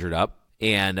wasn't conjured up.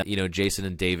 And Jason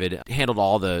and David handled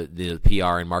all the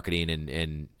PR and marketing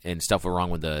and stuff went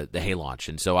wrong with the Hey launch.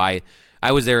 And so I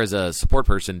was there as a support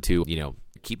person to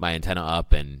keep my antenna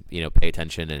up and pay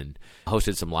attention, and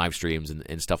hosted some live streams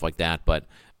and stuff like that. But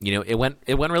it went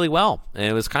really well, and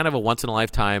it was kind of a once in a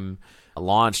lifetime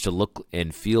launch to look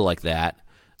and feel like that.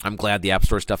 I'm glad the App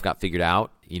Store stuff got figured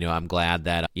out. I'm glad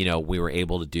that we were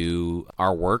able to do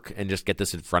our work and just get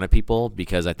this in front of people,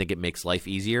 because I think it makes life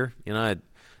easier.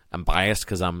 I'm biased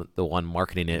because I'm the one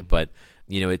marketing it, but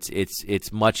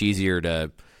it's much easier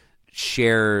to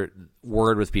share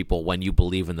word with people when you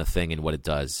believe in the thing and what it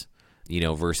does,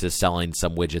 versus selling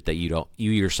some widget that you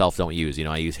yourself don't use.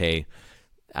 I use Hey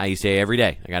every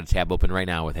day. I got a tab open right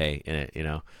now with Hey in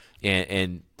it.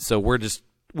 And so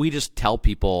we just tell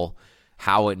people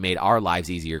how it made our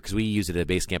lives easier, because we used it at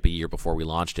Basecamp a year before we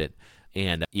launched it,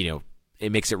 and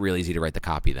it makes it real easy to write the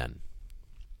copy then.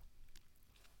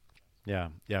 Yeah,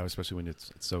 especially when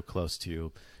it's so close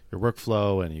to your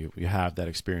workflow and you have that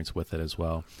experience with it as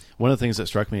well. One of the things that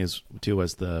struck me was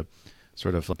the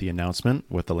sort of the announcement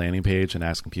with the landing page and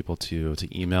asking people to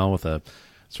email with a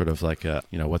sort of like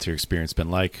what's your experience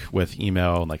been like with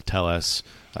email, and like tell us.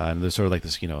 And there's sort of like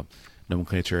this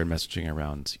nomenclature and messaging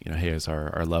around Hey is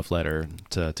our love letter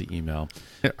to email.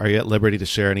 Are you at liberty to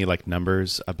share any like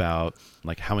numbers about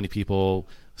like how many people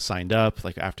signed up,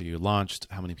 like after you launched,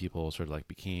 how many people sort of like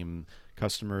became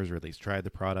customers or at least tried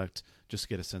the product, just to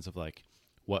get a sense of like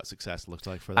what success looks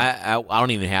like for them? I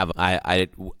don't even have, I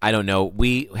don't know.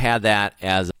 We had that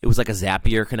as, it was like a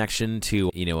Zapier connection to,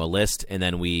 a list, and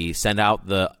then we send out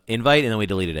the invite and then we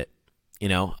deleted it.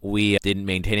 We didn't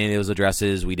maintain any of those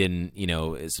addresses. We didn't,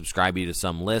 subscribe you to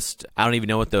some list. I don't even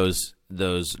know what those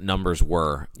numbers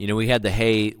were. We had the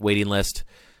Hey waiting list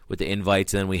with the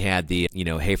invites, and then we had the,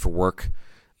 Hey for Work,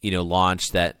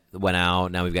 launch that went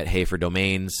out. Now we've got Hey for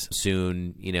Domains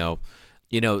soon.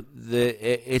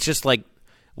 It's just like,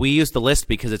 we use the list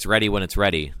because it's ready when it's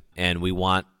ready, and we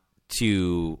want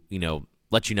to,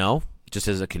 let you know just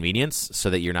as a convenience so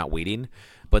that you're not waiting.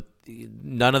 But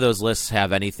none of those lists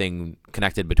have anything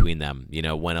connected between them.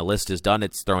 When a list is done,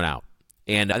 it's thrown out.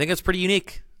 And I think it's pretty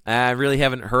unique. I really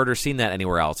haven't heard or seen that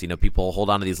anywhere else. People hold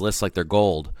on to these lists like they're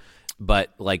gold.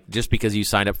 But like, just because you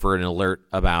signed up for an alert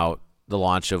about the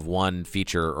launch of one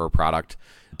feature or product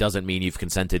doesn't mean you've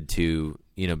consented to,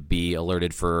 be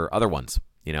alerted for other ones,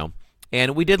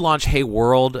 And we did launch Hey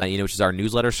World, which is our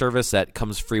newsletter service that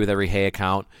comes free with every Hey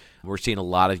account. We're seeing a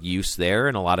lot of use there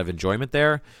and a lot of enjoyment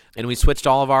there. And we switched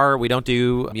we don't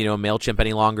do, MailChimp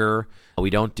any longer. We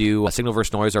don't do Signal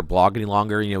versus Noise, our blog, any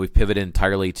longer. We've pivoted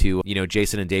entirely to,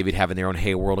 Jason and David having their own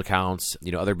Hey World accounts,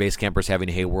 other Basecampers having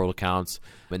Hey World accounts.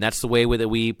 And that's the way that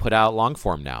we put out long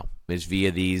form now, is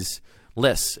via these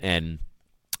lists. And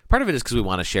part of it is because we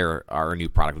want to share our new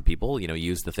product with people,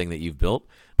 use the thing that you've built.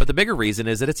 But the bigger reason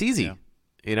is that it's easy.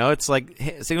 Yeah. It's like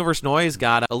Signal versus Noise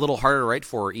got a little harder to write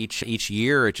for each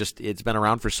year. It's been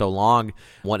around for so long.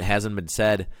 What hasn't been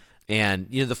said, and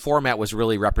the format was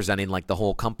really representing like the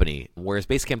whole company. Whereas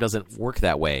Basecamp doesn't work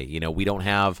that way. We don't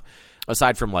have,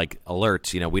 aside from like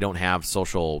alerts, we don't have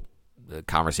social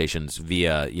conversations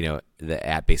via the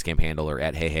 @Basecamp handle or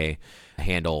 @HeyHey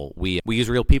handle. We use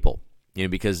real people.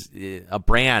 Because a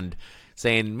brand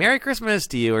saying Merry Christmas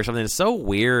to you or something is so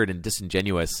weird and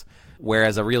disingenuous.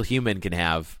 Whereas a real human can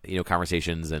have,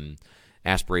 conversations and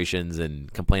aspirations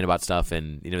and complain about stuff.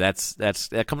 And,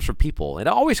 that comes from people. It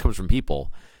always comes from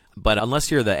people. But unless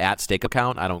you're the @Stake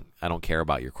account, I don't care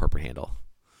about your corporate handle.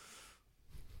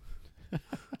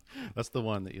 That's the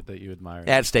one that you admire.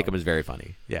 @Stakem is very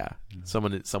funny. Yeah.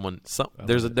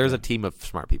 There's a team of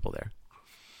smart people there.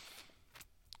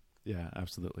 Yeah,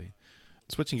 absolutely.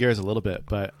 Switching gears a little bit,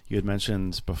 but you had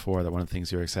mentioned before that one of the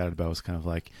things you were excited about was kind of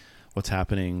like what's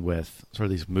happening with sort of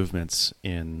these movements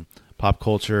in pop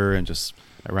culture and just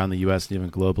around the U.S. and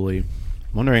even globally.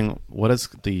 I'm wondering, what is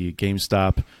the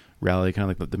GameStop rally, kind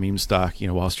of like the meme stock,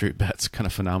 Wall Street bets kind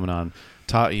of phenomenon,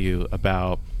 taught you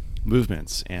about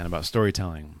movements and about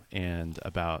storytelling and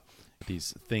about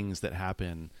these things that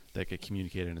happen that get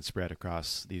communicated and spread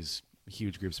across these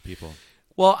huge groups of people?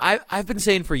 Well, I've been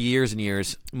saying for years and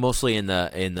years, mostly in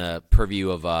the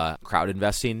purview of crowd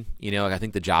investing. I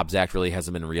think the Jobs Act really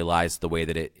hasn't been realized the way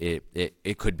that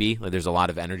it could be. Like, there's a lot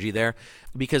of energy there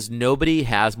because nobody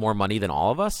has more money than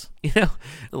all of us.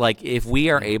 Like if we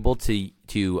are able to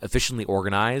efficiently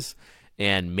organize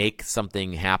and make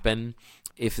something happen,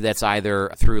 if that's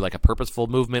either through like a purposeful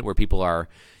movement where people are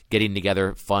getting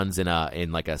together funds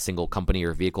in like a single company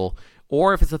or vehicle,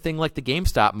 or if it's a thing like the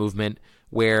GameStop movement,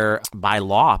 where by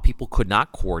law people could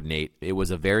not coordinate. It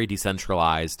was a very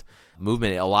decentralized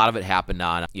movement. A lot of it happened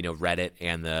on Reddit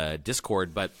and the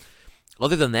Discord, but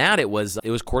other than that, it was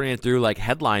coordinated through like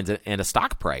headlines and a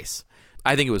stock price.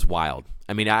 I think it was wild.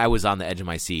 I mean, I was on the edge of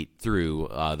my seat through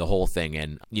the whole thing,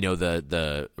 and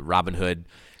the Robinhood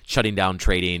shutting down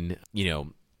trading,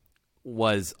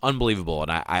 was unbelievable,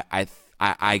 and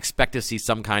I expect to see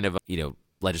some kind of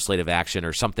legislative action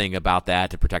or something about that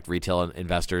to protect retail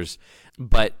investors.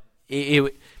 But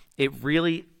it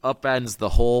really upends the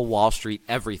whole Wall Street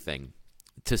everything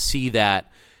to see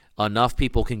that enough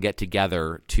people can get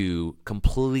together to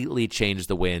completely change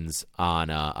the winds on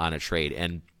a trade.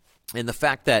 And the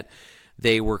fact that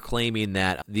they were claiming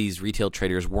that these retail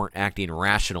traders weren't acting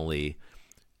rationally,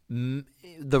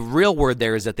 the real word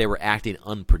there is that they were acting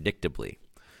unpredictably.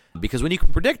 Because when you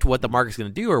can predict what the market's going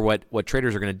to do or what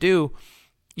traders are going to do,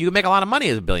 you can make a lot of money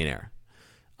as a billionaire.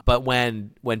 But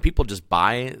when people just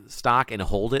buy stock and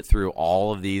hold it through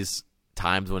all of these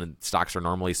times when stocks are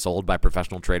normally sold by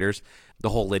professional traders, the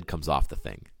whole lid comes off the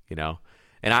thing,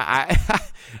 And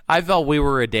I felt we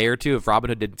were a day or two, if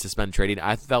Robinhood didn't suspend trading,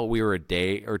 I felt we were a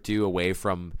day or two away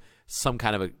from some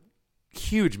kind of a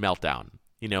huge meltdown.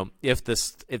 If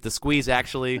the squeeze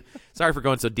actually, sorry for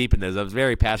going so deep in this, I was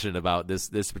very passionate about this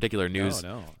particular news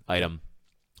item.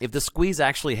 If the squeeze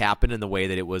actually happened in the way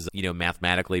that it was,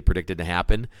 mathematically predicted to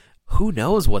happen, who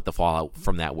knows what the fallout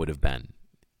from that would have been.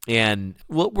 And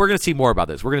we're going to see more about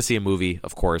this. We're going to see a movie,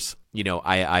 of course.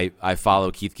 I follow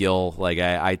Keith Gill. Like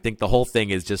I think the whole thing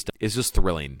is just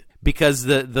thrilling because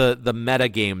the meta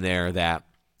game there that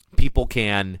people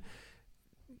can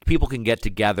get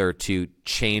together to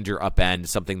change or upend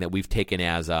something that we've taken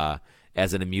as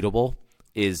an immutable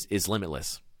is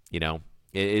limitless. It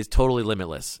is totally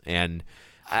limitless. And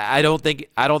I don't think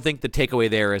the takeaway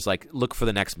there is like look for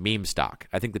the next meme stock.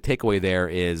 I think the takeaway there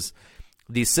is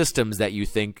these systems that you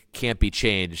think can't be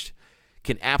changed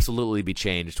can absolutely be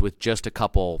changed with just a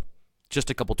couple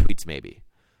tweets maybe.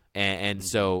 And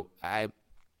so I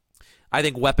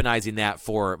think weaponizing that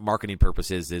for marketing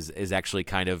purposes is actually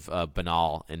kind of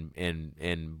banal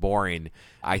and boring.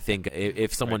 I think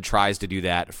if someone tries to do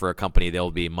that for a company,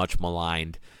 they'll be much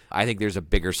maligned. I think there's a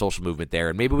bigger social movement there,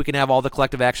 and maybe we can have all the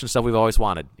collective action stuff we've always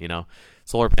wanted.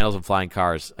 Solar panels and flying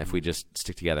cars if we just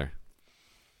stick together.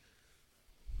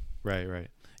 Right.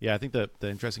 Yeah, I think the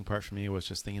interesting part for me was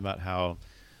just thinking about how,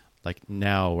 like,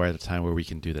 now we're at a time where we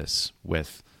can do this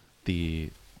with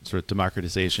the sort of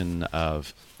democratization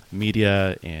of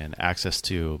media and access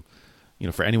to,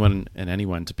 for anyone and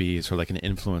anyone to be sort of like an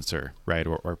influencer, right,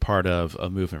 or part of a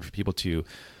movement, for people to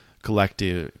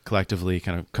collectively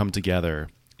kind of come together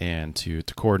and to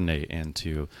coordinate and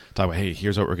to talk about, hey,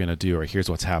 here's what we're going to do, or here's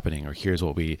what's happening, or here's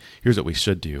what we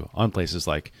should do on places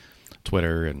like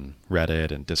Twitter and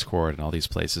Reddit and Discord and all these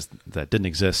places that didn't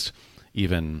exist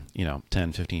even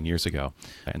 10, 15 years ago.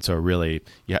 And so it really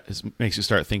it makes you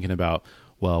start thinking about,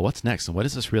 well, what's next and what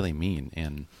does this really mean,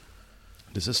 and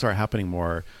does this start happening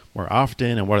more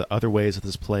often, and what are the other ways that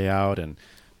this play out, and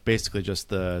basically just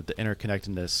the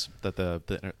interconnectedness that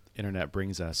the internet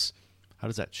brings us. How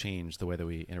does that change the way that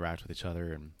we interact with each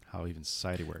other and how even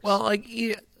society works? Well,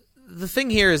 the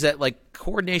thing here is that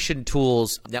coordination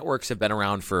tools, networks have been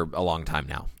around for a long time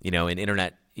now, and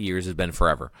internet years have been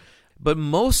forever. But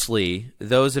mostly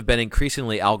those have been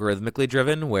increasingly algorithmically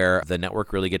driven, where the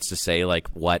network really gets to say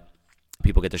what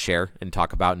people get to share and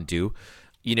talk about and do.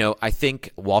 I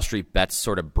think Wall Street Bets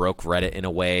sort of broke Reddit in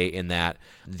a way in that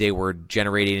they were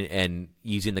generating and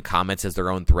using the comments as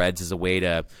their own threads as a way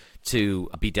to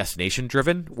be destination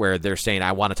driven, where they're saying,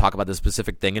 I want to talk about this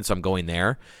specific thing, and so I'm going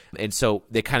there. And so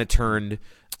they kind of turned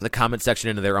the comment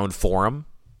section into their own forum.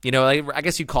 I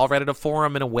guess you'd call Reddit a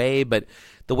forum in a way, but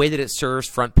the way that it serves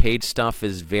front page stuff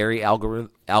is very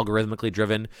algorithmically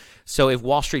driven. So if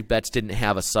Wall Street Bets didn't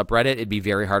have a subreddit, it'd be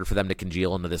very hard for them to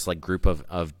congeal into this group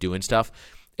of doing stuff.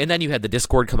 And then you had the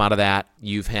Discord come out of that.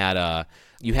 You had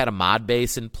a mod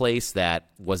base in place that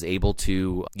was able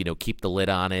to keep the lid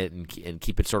on it and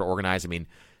keep it sort of organized. I mean,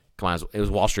 come on, it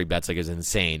was Wall Street Bets, it was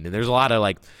insane. And there's a lot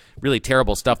of really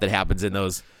terrible stuff that happens in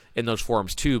those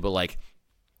forums too. But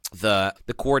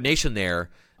the coordination there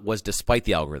was despite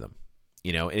the algorithm.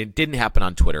 And it didn't happen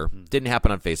on Twitter, didn't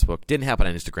happen on Facebook, didn't happen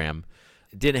on Instagram,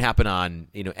 didn't happen on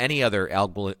any other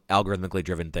algorithmically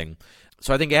driven thing.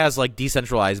 So I think as like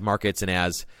decentralized markets and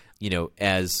as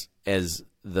as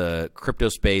the crypto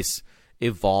space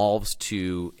evolves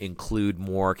to include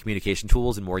more communication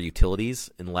tools and more utilities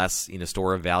and less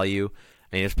store of value.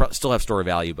 I mean, it's still have store of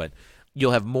value, but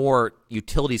you'll have more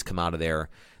utilities come out of there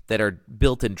that are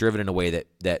built and driven in a way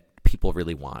that people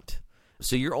really want.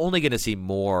 So you're only going to see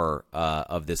more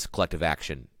of this collective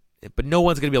action, but no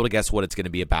one's going to be able to guess what it's going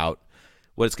to be about,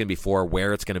 what it's going to be for,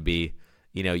 where it's going to be.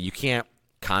 You can't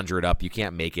conjure it up. You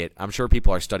can't make it. I'm sure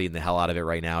people are studying the hell out of it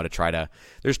right now to try to.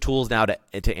 There's tools now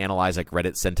to analyze like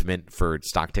Reddit sentiment for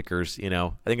stock tickers.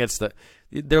 I think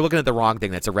they're looking at the wrong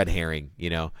thing. That's a red herring.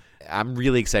 I'm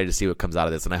really excited to see what comes out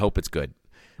of this, and I hope it's good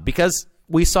because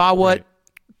we saw what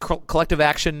collective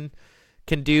action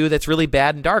can do. That's really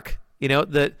bad and dark.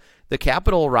 The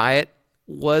Capitol riot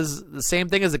was the same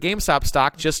thing as the GameStop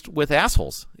stock, just with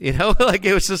assholes. Like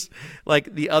it was just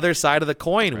like the other side of the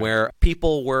coin, where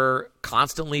people were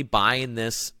constantly buying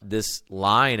this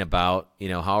line about,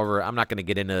 however, I'm not going to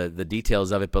get into the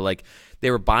details of it, but like they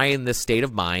were buying this state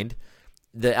of mind.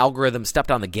 The algorithm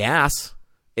stepped on the gas.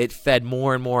 It fed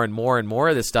more and more and more and more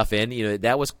of this stuff in.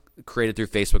 That was created through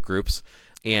Facebook groups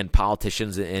and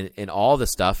politicians and all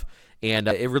this stuff. And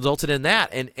it resulted in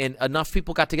that. And enough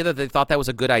people got together that they thought that was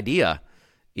a good idea.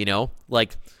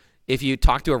 Like if you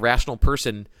talk to a rational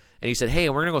person and you said, hey,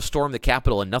 we're going to go storm the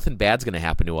Capitol and nothing bad's going to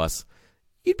happen to us,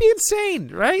 you'd be insane,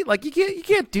 right? Like you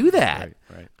can't do that.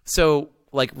 Right. So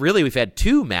like really we've had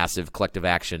two massive collective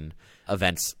action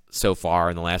events so far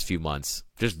in the last few months,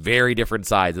 just very different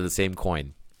sides of the same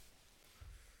coin.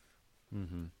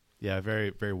 Mm-hmm. Yeah, very,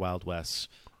 very Wild West.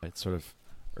 It's sort of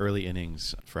early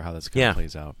innings for how this kind of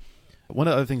plays out. One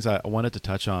of the other things I wanted to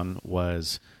touch on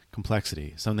was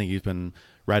complexity, something you've been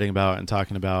writing about and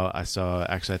talking about. I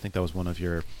think that was one of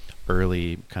your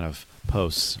early kind of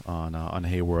posts on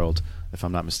Hey World, if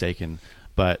I'm not mistaken.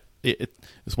 But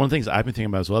it's one of the things I've been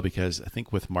thinking about as well, because I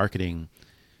think with marketing,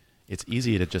 it's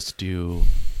easy to just do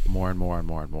more and more and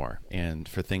more and more. And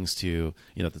for things to,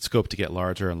 the scope to get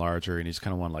larger and larger, and you just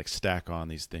kind of want to like stack on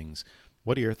these things.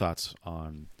 What are your thoughts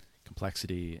on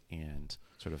complexity and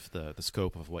sort of the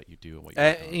scope of what you do and what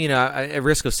you do? At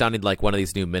risk of sounding like one of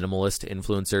these new minimalist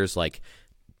influencers, like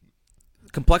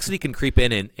complexity can creep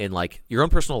in like your own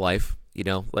personal life,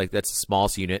 like that's the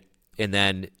smallest unit, and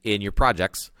then in your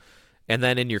projects, and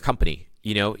then in your company,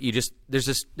 there's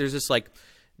this like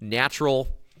natural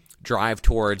drive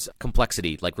towards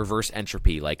complexity, like reverse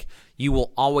entropy. Like you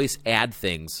will always add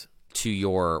things to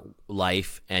your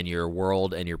life and your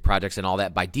world and your projects and all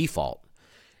that by default.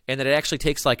 And that it actually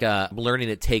takes like learning,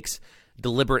 it takes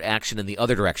deliberate action in the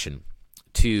other direction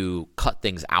to cut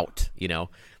things out,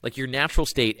 like your natural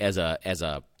state as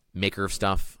a maker of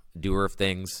stuff, doer of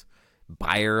things,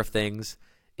 buyer of things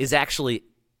is actually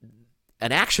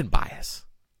an action bias.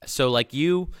 So like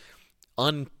you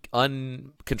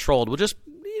uncontrolled will just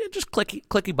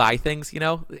clicky buy things,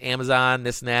 Amazon,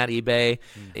 this and that, eBay,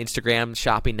 Instagram,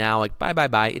 shopping now, like buy.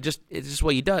 It's just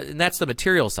what you do. And that's the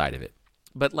material side of it.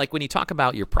 But like when you talk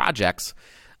about your projects,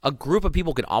 a group of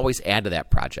people can always add to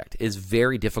that project. It is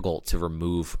very difficult to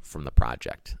remove from the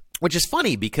project, which is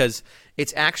funny because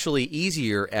it's actually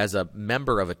easier as a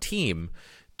member of a team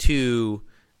to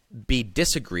be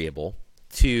disagreeable,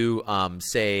 to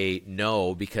say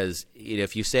no, because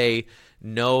if you say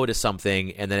no to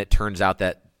something and then it turns out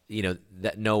that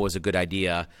that no was a good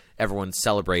idea, everyone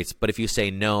celebrates. But if you say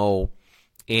no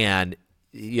and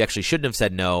you actually shouldn't have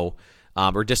said no,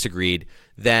 or disagreed,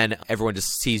 then everyone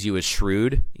just sees you as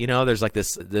shrewd. There's like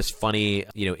this funny,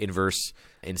 inverse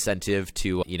incentive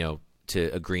to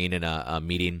agreeing in a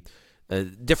meeting, a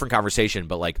different conversation,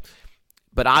 but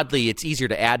oddly, it's easier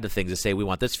to add to things, to say we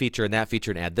want this feature and that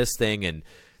feature and add this thing and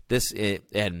this,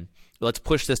 and let's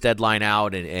push this deadline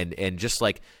out and just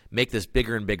like make this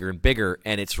bigger and bigger and bigger.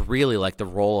 And it's really like the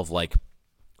role of like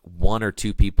one or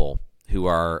two people who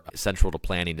are central to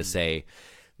planning to say,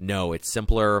 no, it's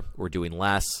simpler. We're doing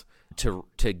less. To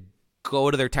go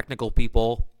to their technical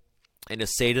people and to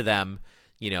say to them,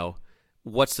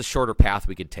 what's the shorter path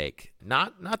we can take?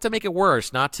 Not to make it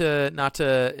worse, not to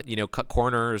cut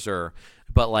corners,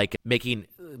 but like making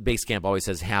Basecamp always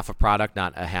says half a product,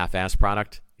 not a half-ass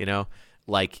product.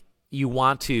 Like you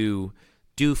want to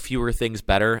do fewer things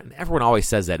better, and everyone always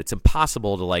says that. It's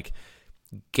impossible to like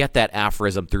get that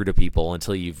aphorism through to people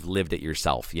until you've lived it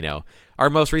yourself. Our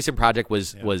most recent project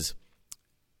was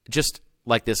just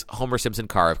like this Homer Simpson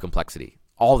car of complexity,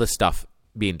 all this stuff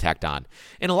being tacked on,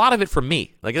 and a lot of it from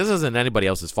me. Like this isn't anybody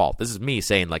else's fault. This is me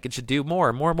saying like it should do more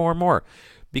and more and more and more.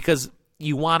 because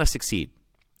you want to succeed.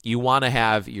 You want to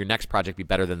have your next project be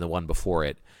better than the one before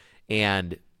it.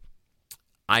 And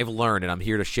I've learned, and I'm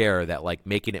here to share, that like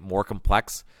making it more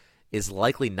complex is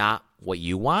likely not what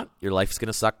you want. Your life is going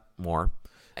to suck more.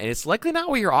 And it's likely not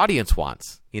what your audience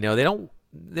wants. You know,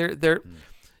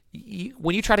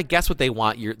 when you try to guess what they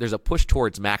want, there's a push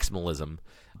towards maximalism.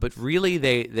 But really,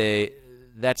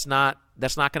 that's not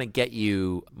going to get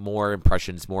you more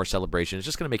impressions, more celebration. It's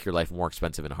just going to make your life more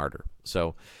expensive and harder.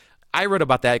 So I wrote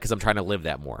about that because I'm trying to live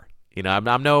that more. You know,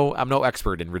 I'm no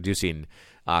expert in reducing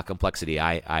complexity.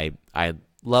 I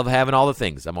love having all the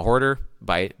things. I'm a hoarder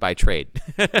by trade.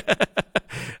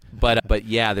 But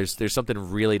yeah, there's something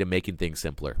really to making things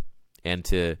simpler, and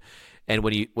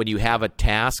when you have a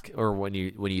task, or when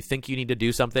you think you need to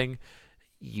do something,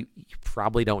 you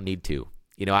probably don't need to.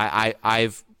 You know,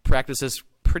 I've practiced this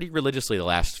pretty religiously the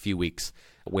last few weeks,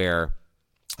 where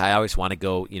I always want to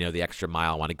go, you know, the extra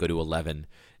mile. I want to go to 11,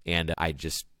 and I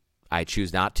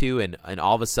choose not to, and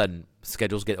all of a sudden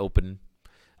schedules get open,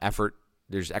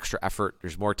 there's extra effort,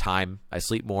 there's more time, I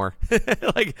sleep more.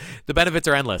 Like, the benefits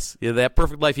are endless. You know, that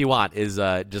perfect life you want is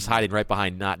just hiding right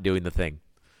behind not doing the thing.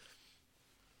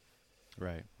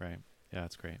 Right. Yeah,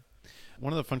 that's great.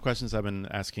 One of the fun questions I've been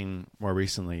asking more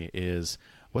recently is,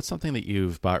 what's something that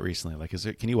you've bought recently? Like,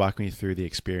 can you walk me through the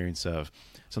experience of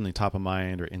something top of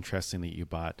mind or interesting that you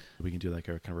bought? We can do like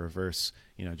a kind of reverse,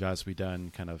 you know, jobs to be done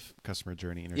kind of customer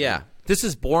journey interview. Yeah, this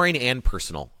is boring and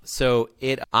personal. So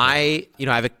I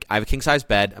have a king size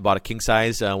bed. I bought a king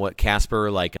size Casper,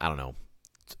 like, I don't know,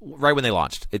 right when they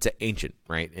launched. It's ancient,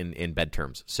 right, in bed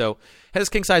terms. So it has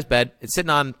a king size bed. It's sitting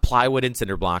on plywood and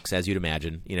cinder blocks, as you'd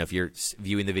imagine. You know, if you're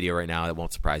viewing the video right now, it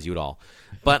won't surprise you at all.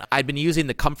 But I've been using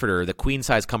the comforter, the queen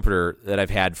size comforter that I've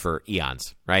had for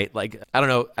eons, right? Like, I don't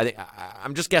know.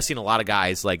 I'm just guessing a lot of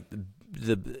guys, like,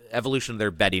 the evolution of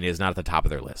their bedding is not at the top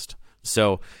of their list.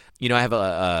 So, you know, I have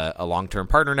a long-term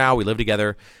partner now. We live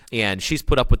together, and she's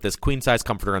put up with this queen size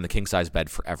comforter on the king size bed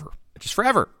forever. Just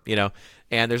forever, you know,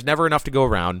 and there's never enough to go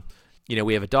around. You know,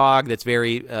 we have a dog that's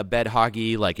very bed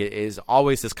hoggy. Like, it is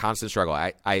always this constant struggle.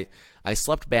 I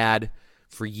slept bad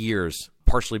for years,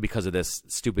 partially because of this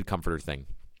stupid comforter thing.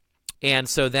 And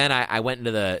so then I went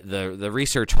into the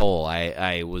research hole.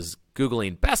 I was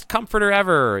Googling best comforter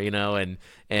ever, you know, and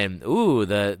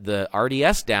the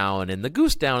RDS down, and the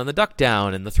goose down, and the duck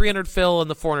down, and the 300 fill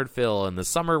and the 400 fill, and the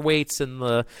summer weights and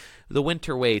the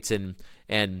winter weights,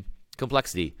 and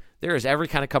complexity. There is every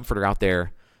kind of comforter out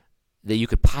there that you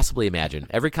could possibly imagine.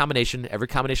 Every combination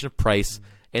of price.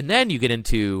 And then you get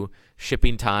into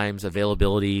shipping times,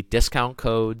 availability, discount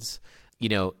codes, you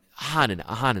know, on and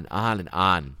on and on and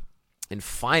on. And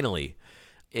finally,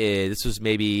 this was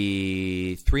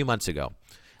maybe 3 months ago,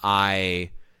 I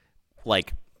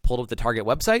pulled up the Target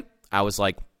website. I was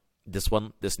like, this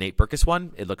Nate Berkus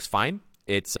one, it looks fine.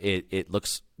 It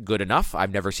looks good enough.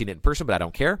 I've never seen it in person, but I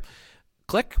don't care.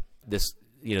 Click this,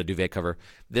 you know, duvet cover.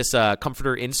 This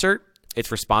comforter insert,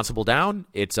 it's responsible down.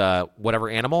 It's whatever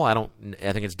animal. I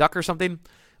think it's duck or something.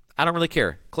 I don't really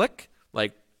care. Click,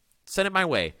 send it my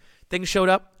way. Things showed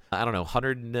up, I don't know,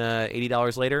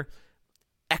 $180 later.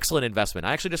 Excellent investment.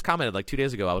 I actually just commented 2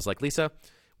 days ago. I was like, Lisa,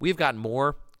 we've gotten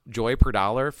more joy per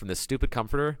dollar from this stupid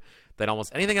comforter than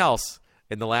almost anything else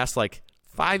in the last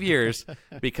 5 years,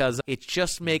 because it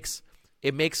just makes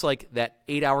that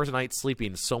 8 hours a night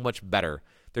sleeping so much better.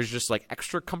 There's just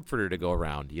extra comforter to go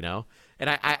around, you know?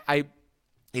 And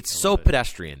it's so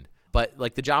pedestrian, but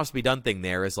the jobs to be done thing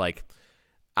there is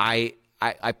I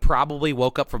probably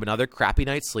woke up from another crappy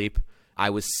night's sleep. I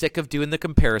was sick of doing the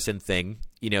comparison thing,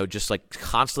 you know, just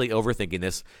constantly overthinking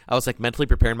this. I was mentally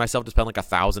preparing myself to spend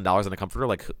 $1,000 on a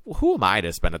comforter. Who am I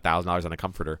to spend $1,000 on a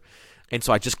comforter? And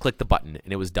so I just clicked the button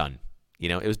and it was done. You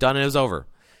know, it was done and it was over.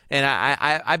 And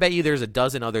I bet you there's a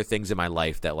dozen other things in my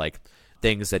life that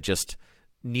things that just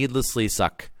needlessly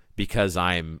suck because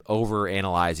I'm over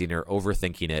analyzing or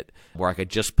overthinking it, where I could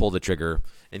just pull the trigger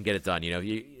and get it done. You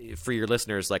know, for your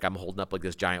listeners, I'm holding up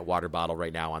this giant water bottle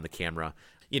right now on the camera.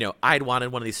 You know, I'd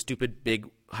wanted one of these stupid big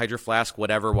Hydro Flask,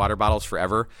 whatever, water bottles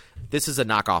forever. This is a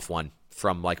knockoff one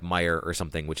from Meijer or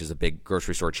something, which is a big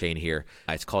grocery store chain here.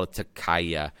 It's called a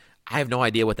Takaya. I have no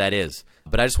idea what that is,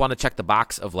 but I just want to check the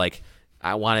box of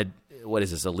I wanted, what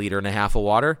is this, 1.5 liters of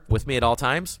water with me at all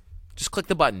times? Just click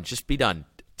the button. Just be done.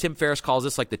 Tim Ferriss calls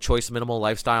this the choice minimal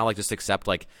lifestyle. Just accept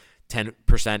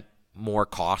 10% more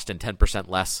cost and 10%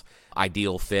 less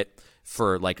ideal fit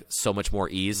for so much more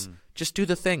ease. Just do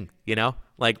the thing, you know?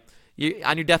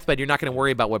 On your deathbed, you're not going to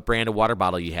worry about what brand of water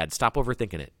bottle you had. Stop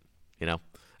overthinking it, you know?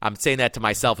 I'm saying that to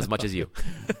myself as much as you.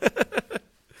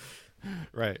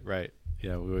 Right.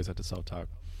 Yeah, we always have to self-talk.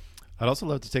 I'd also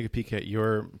love to take a peek at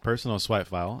your personal swipe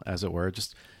file, as it were,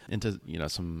 just into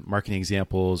some marketing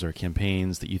examples or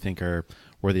campaigns that you think are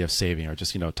worthy of saving, or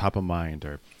just top of mind,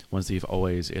 or ones that you've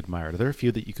always admired. Are there a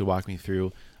few that you could walk me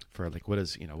through for like what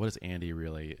does Andy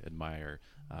really admire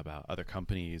about other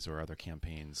companies or other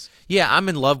campaigns? Yeah, I'm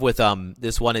in love with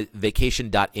this one at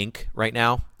vacation.inc right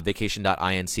now,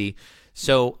 vacation.inc.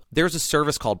 So there's a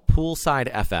service called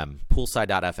Poolside FM,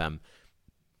 poolside.fm.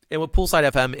 And what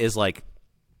Poolside FM is like,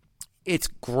 it's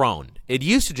grown. It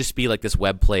used to just be like this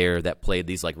web player that played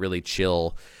these like really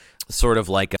chill, sort of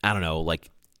like, I don't know,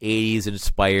 like 80s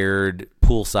inspired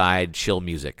poolside chill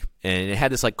music. And it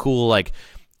had this like cool, like,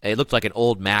 it looked like an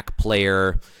old Mac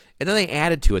player. And then they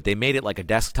added to it. They made it like a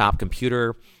desktop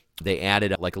computer. They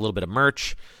added like a little bit of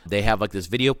merch. They have like this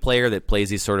video player that plays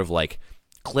these sort of like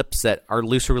clips that are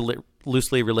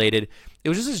loosely related. It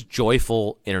was just this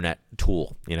joyful internet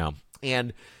tool,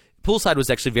 And Poolside was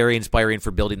actually very inspiring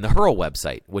for building the Hurl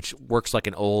website, which works like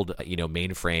an old,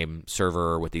 mainframe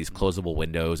server with these closable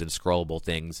windows and scrollable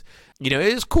things.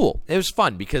 It was cool. It was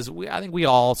fun because I think we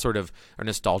all sort of are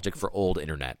nostalgic for old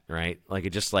internet, right? Like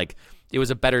it was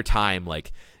a better time,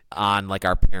 like on like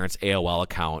our parents' AOL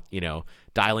account,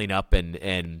 dialing up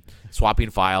and swapping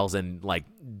files and like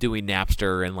doing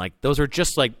Napster, and like those are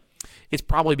just like. It's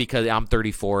probably because I'm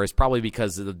 34. It's probably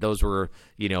because those were,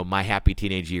 my happy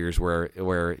teenage years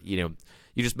where you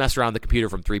just mess around the computer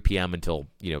from 3 p.m. until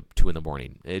 2 in the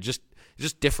morning. It's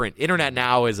just different. Internet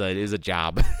now is a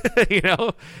job, So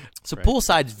right.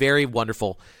 Poolside's very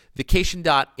wonderful.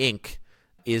 Vacation.inc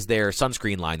is their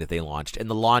sunscreen line that they launched, and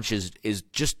the launch is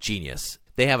just genius.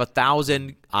 They have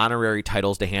 1,000 honorary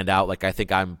titles to hand out. Like I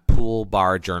think I'm pool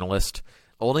bar journalist.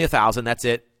 Only 1,000. That's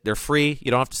it. They're free. You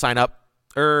don't have to sign up.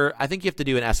 Or I think you have to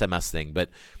do an SMS thing, but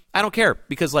I don't care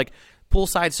because like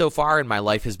Poolside so far in my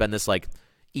life has been this like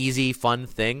easy, fun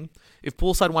thing. If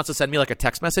Poolside wants to send me like a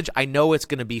text message, I know it's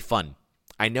going to be fun.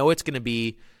 I know it's going to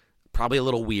be probably a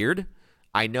little weird.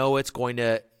 I know it's going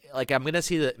to like I'm going to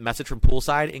see the message from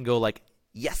Poolside and go like,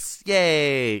 yes,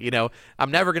 yay.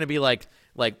 I'm never going to be like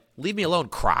leave me alone,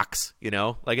 Crocs.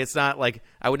 Like it's not like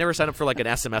I would never sign up for like an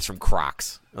SMS from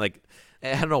Crocs. Like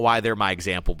I don't know why they're my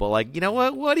example, but like,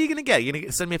 what are you going to get? You're going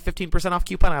to send me a 15% off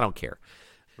coupon? I don't care.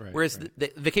 Right, Whereas right.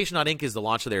 The Vacation.inc is the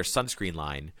launch of their sunscreen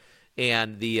line.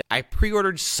 And I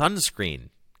pre-ordered sunscreen,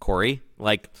 Corey.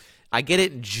 Like, I get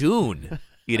it in June,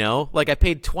 Like, I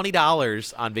paid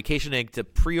 $20 on Vacation.inc to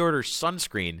pre-order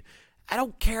sunscreen. I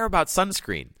don't care about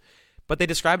sunscreen. But they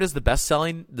described it as the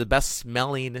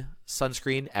best-smelling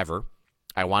sunscreen ever.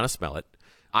 I want to smell it.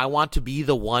 I want to be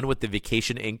the one with the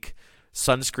Vacation.inc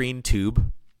sunscreen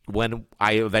tube when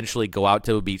I eventually go out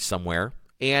to a beach somewhere.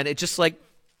 And it just like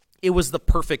it was the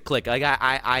perfect click. Like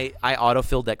I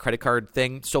autofilled that credit card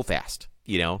thing so fast,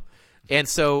 And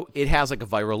so it has like a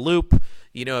viral loop.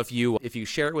 If you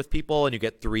share it with people and you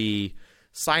get 3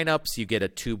 signups, you get a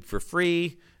tube for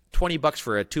free. $20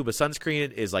 for a tube of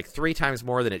sunscreen is like 3 times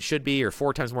more than it should be, or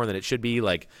 4 times more than it should be.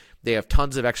 Like they have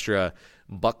tons of extra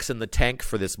bucks in the tank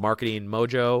for this marketing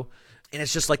mojo. And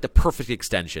it's just like the perfect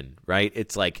extension, right?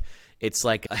 It's like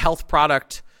a health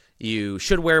product. You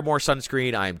should wear more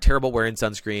sunscreen. I am terrible wearing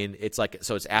sunscreen. It's like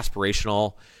so it's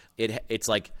aspirational. It's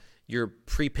like you're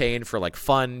prepaying for like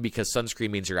fun because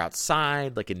sunscreen means you're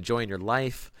outside, like enjoying your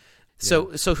life.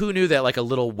 Yeah. So who knew that like a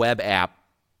little web app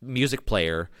music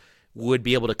player would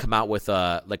be able to come out with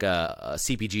a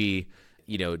CPG,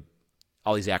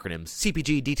 all these acronyms,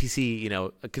 CPG,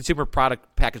 DTC, a consumer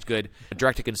product packaged good,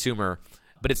 direct to consumer.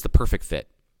 But it's the perfect fit.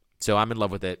 So I'm in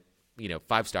love with it.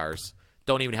 5 stars.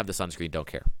 Don't even have the sunscreen. Don't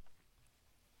care.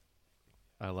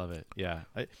 I love it. Yeah.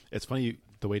 It's funny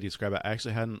the way you describe it. I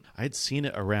had seen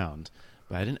it around,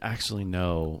 but I didn't actually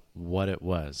know what it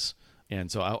was.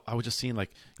 And so I was just seeing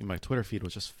like my Twitter feed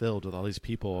was just filled with all these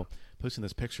people posting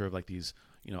this picture of like these,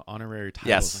 honorary titles.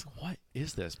 Yes. Like, what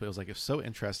is this? But it was like, it's so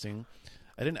interesting.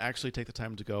 I didn't actually take the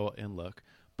time to go and look,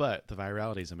 but the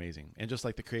virality is amazing. And just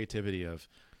like the creativity of,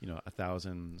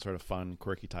 1,000 sort of fun,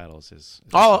 quirky titles is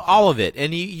all of it.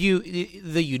 And you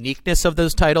the uniqueness of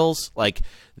those titles, like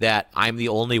that I'm the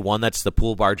only one that's the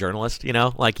pool bar journalist,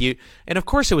 like you. And of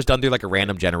course it was done through like a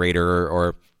random generator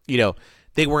or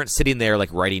they weren't sitting there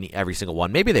like writing every single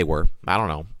one. Maybe they were. I don't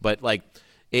know. But like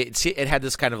it had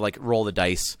this kind of like roll the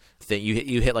dice thing.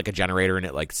 You hit like a generator and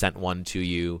it like sent one to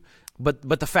you.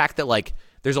 But the fact that like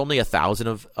there's only 1,000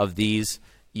 of these.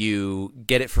 You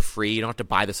get it for free. You don't have to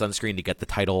buy the sunscreen to get the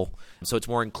title. So it's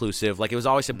more inclusive. Like it was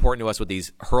always important to us with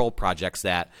these Hurl projects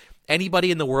that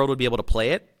anybody in the world would be able to play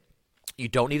it. You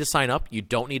don't need to sign up. You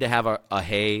don't need to have a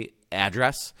Hey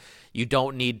address. You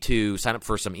don't need to sign up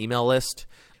for some email list.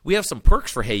 we have some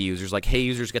perks for Hey users. Like Hey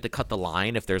users get to cut the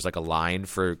line if there's like a line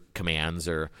for commands,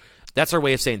 or that's our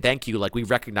way of saying thank you. Like we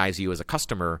recognize you as a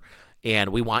customer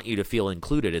and we want you to feel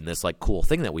included in this like cool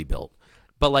thing that we built.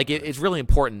 But like it's really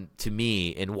important to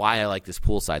me, and why I like this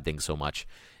poolside thing so much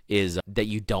is that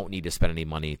you don't need to spend any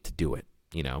money to do it.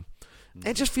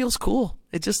 It just feels cool.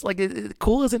 It just like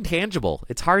cool is intangible.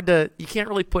 It's hard to, you can't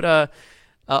really put a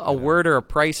word or a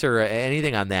price or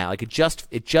anything on that. Like it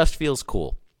just feels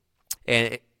cool.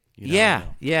 And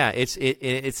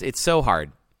it's so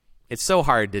hard. It's so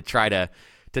hard to try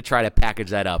to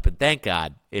package that up, and thank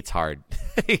God it's hard.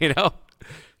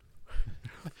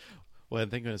 Well, I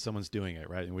think when someone's doing it,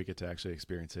 right, and we get to actually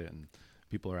experience it, and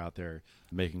people are out there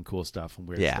making cool stuff and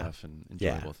weird stuff and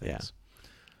enjoyable things.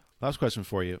 Last question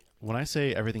for you. When I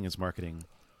say everything is marketing,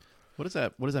 what does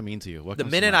that mean to you? The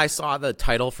minute I saw the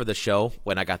title for the show,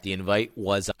 when I got the invite,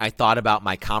 was I thought about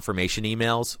my confirmation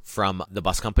emails from the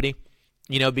bus company.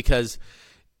 Because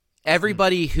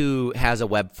everybody who has a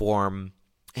web form,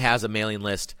 has a mailing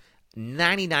list,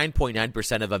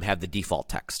 99.9% of them have the default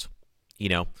text,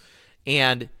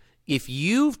 And if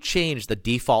you've changed the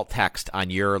default text on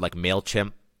your like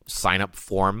MailChimp sign-up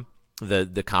form,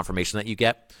 the confirmation that you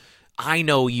get, I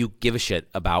know you give a shit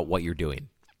about what you're doing.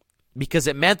 Because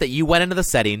it meant that you went into the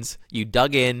settings, you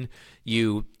dug in,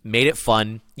 you made it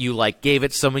fun, you like gave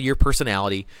it some of your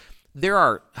personality. There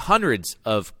are hundreds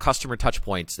of customer touch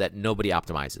points that nobody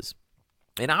optimizes.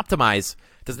 And optimize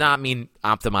does not mean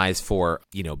optimize for,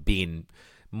 being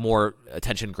more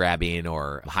attention grabbing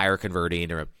or higher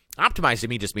converting, or optimize to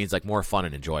me just means like more fun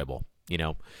and enjoyable,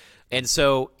 And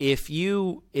so if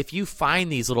you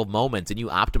find these little moments and you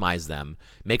optimize them,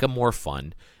 make them more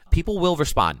fun, people will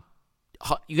respond.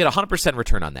 You get 100%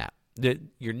 return on that.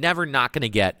 You're never not going to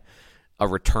get a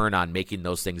return on making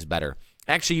those things better.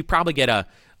 Actually, you probably get a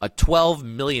 12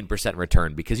 million %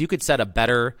 return, because you could set a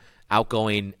better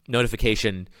outgoing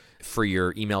notification for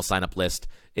your email sign-up list.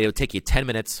 It would take you 10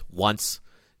 minutes once.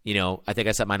 I think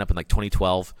I set mine up in like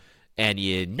 2012, and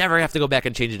you never have to go back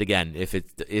and change it again if it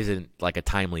isn't like a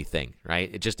timely thing,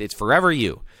 right? It's forever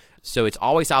you. So it's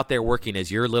always out there working as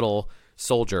your little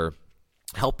soldier,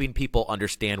 helping people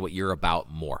understand what you're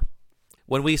about more.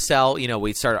 When we sell,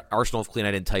 we start Arsenal of Clean.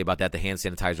 I didn't tell you about that. The hand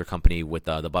sanitizer company with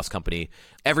the bus company.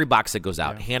 Every box that goes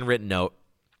out, handwritten note,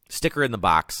 sticker in the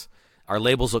box. Our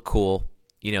labels look cool.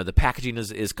 The packaging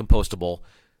is compostable.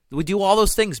 We do all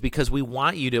those things because we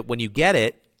want you to, when you get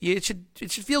it, it should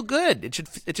feel good.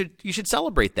 You should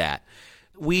celebrate that.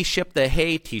 We ship the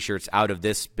Hey t-shirts out of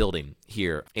this building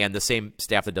here, and the same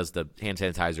staff that does the hand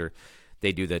sanitizer,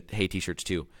 they do the Hey t-shirts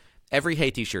too. Every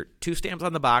Hey t-shirt, 2 stamps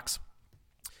on the box,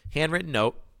 handwritten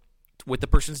note with the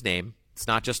person's name. It's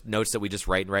not just notes that we just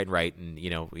write, and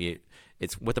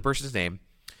it's with the person's name.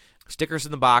 Stickers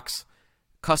in the box,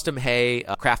 custom Hey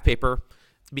craft paper.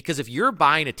 Because if you're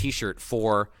buying a t-shirt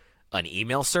for an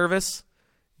email service,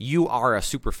 you are a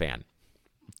super fan.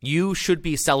 You should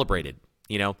be celebrated.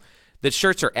 The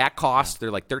shirts are at cost. They're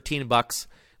like $13.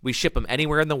 We ship them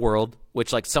anywhere in the world,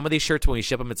 which like some of these shirts, when we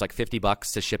ship them, it's like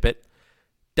 $50 to ship it.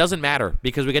 Doesn't matter,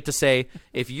 because we get to say,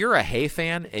 if you're a Hey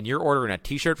fan and you're ordering a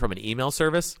t-shirt from an email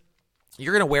service,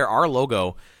 you're going to wear our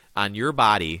logo on your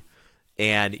body,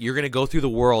 and you're going to go through the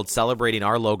world celebrating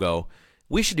our logo.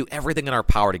 We should do everything in our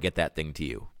power to get that thing to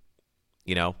you.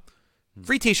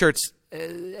 Free t-shirts,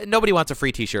 nobody wants a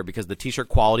free t-shirt because the t-shirt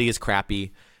quality is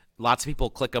crappy. Lots of people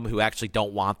click them who actually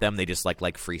don't want them. They just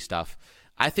like free stuff.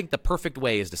 I think the perfect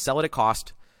way is to sell it at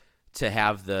cost, to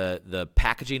have the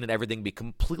packaging and everything be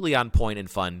completely on point and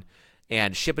fun,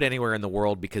 and ship it anywhere in the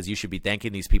world, because you should be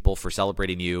thanking these people for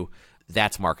celebrating you.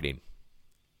 That's marketing.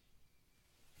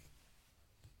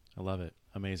 I love it.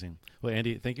 Amazing. Well,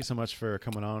 Andy, thank you so much for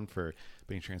coming on, for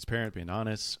being transparent, being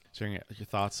honest, sharing your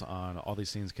thoughts on all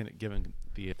these things, giving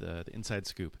the inside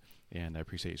scoop. And I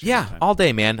appreciate you. Yeah, all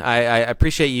day, man. I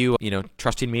appreciate you,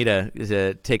 trusting me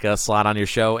to take a slot on your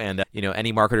show. And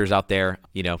any marketers out there,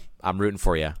 I'm rooting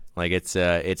for you. Like it's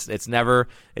never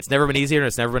been easier, and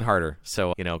it's never been harder.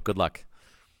 So good luck.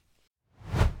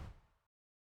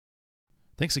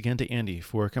 Thanks again to Andy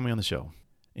for coming on the show.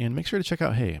 And make sure to check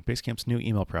out Hey, Basecamp's new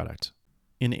email product.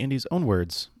 In Andy's own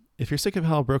words, if you're sick of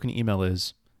how a broken email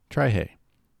is, try Hey.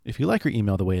 If you like your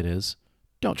email the way it is,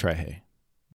 don't try Hey.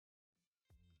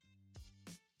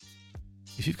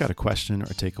 If you've got a question or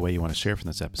takeaway you want to share from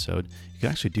this episode, you can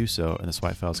actually do so in the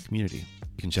Swipe Files community.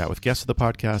 You can chat with guests of the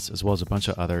podcast, as well as a bunch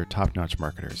of other top-notch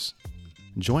marketers.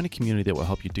 Join a community that will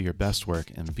help you do your best work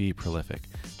and be prolific.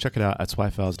 Check it out at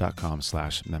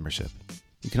swipefiles.com/membership.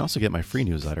 You can also get my free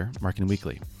newsletter, Marketing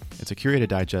Weekly. It's a curated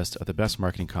digest of the best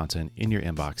marketing content in your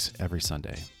inbox every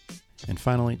Sunday. And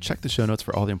finally, check the show notes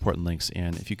for all the important links.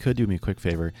 And if you could do me a quick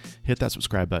favor, hit that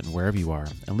subscribe button wherever you are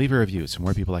and leave a review so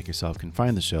more people like yourself can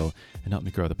find the show and help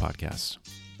me grow the podcast.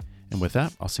 And with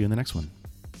that, I'll see you in the next one.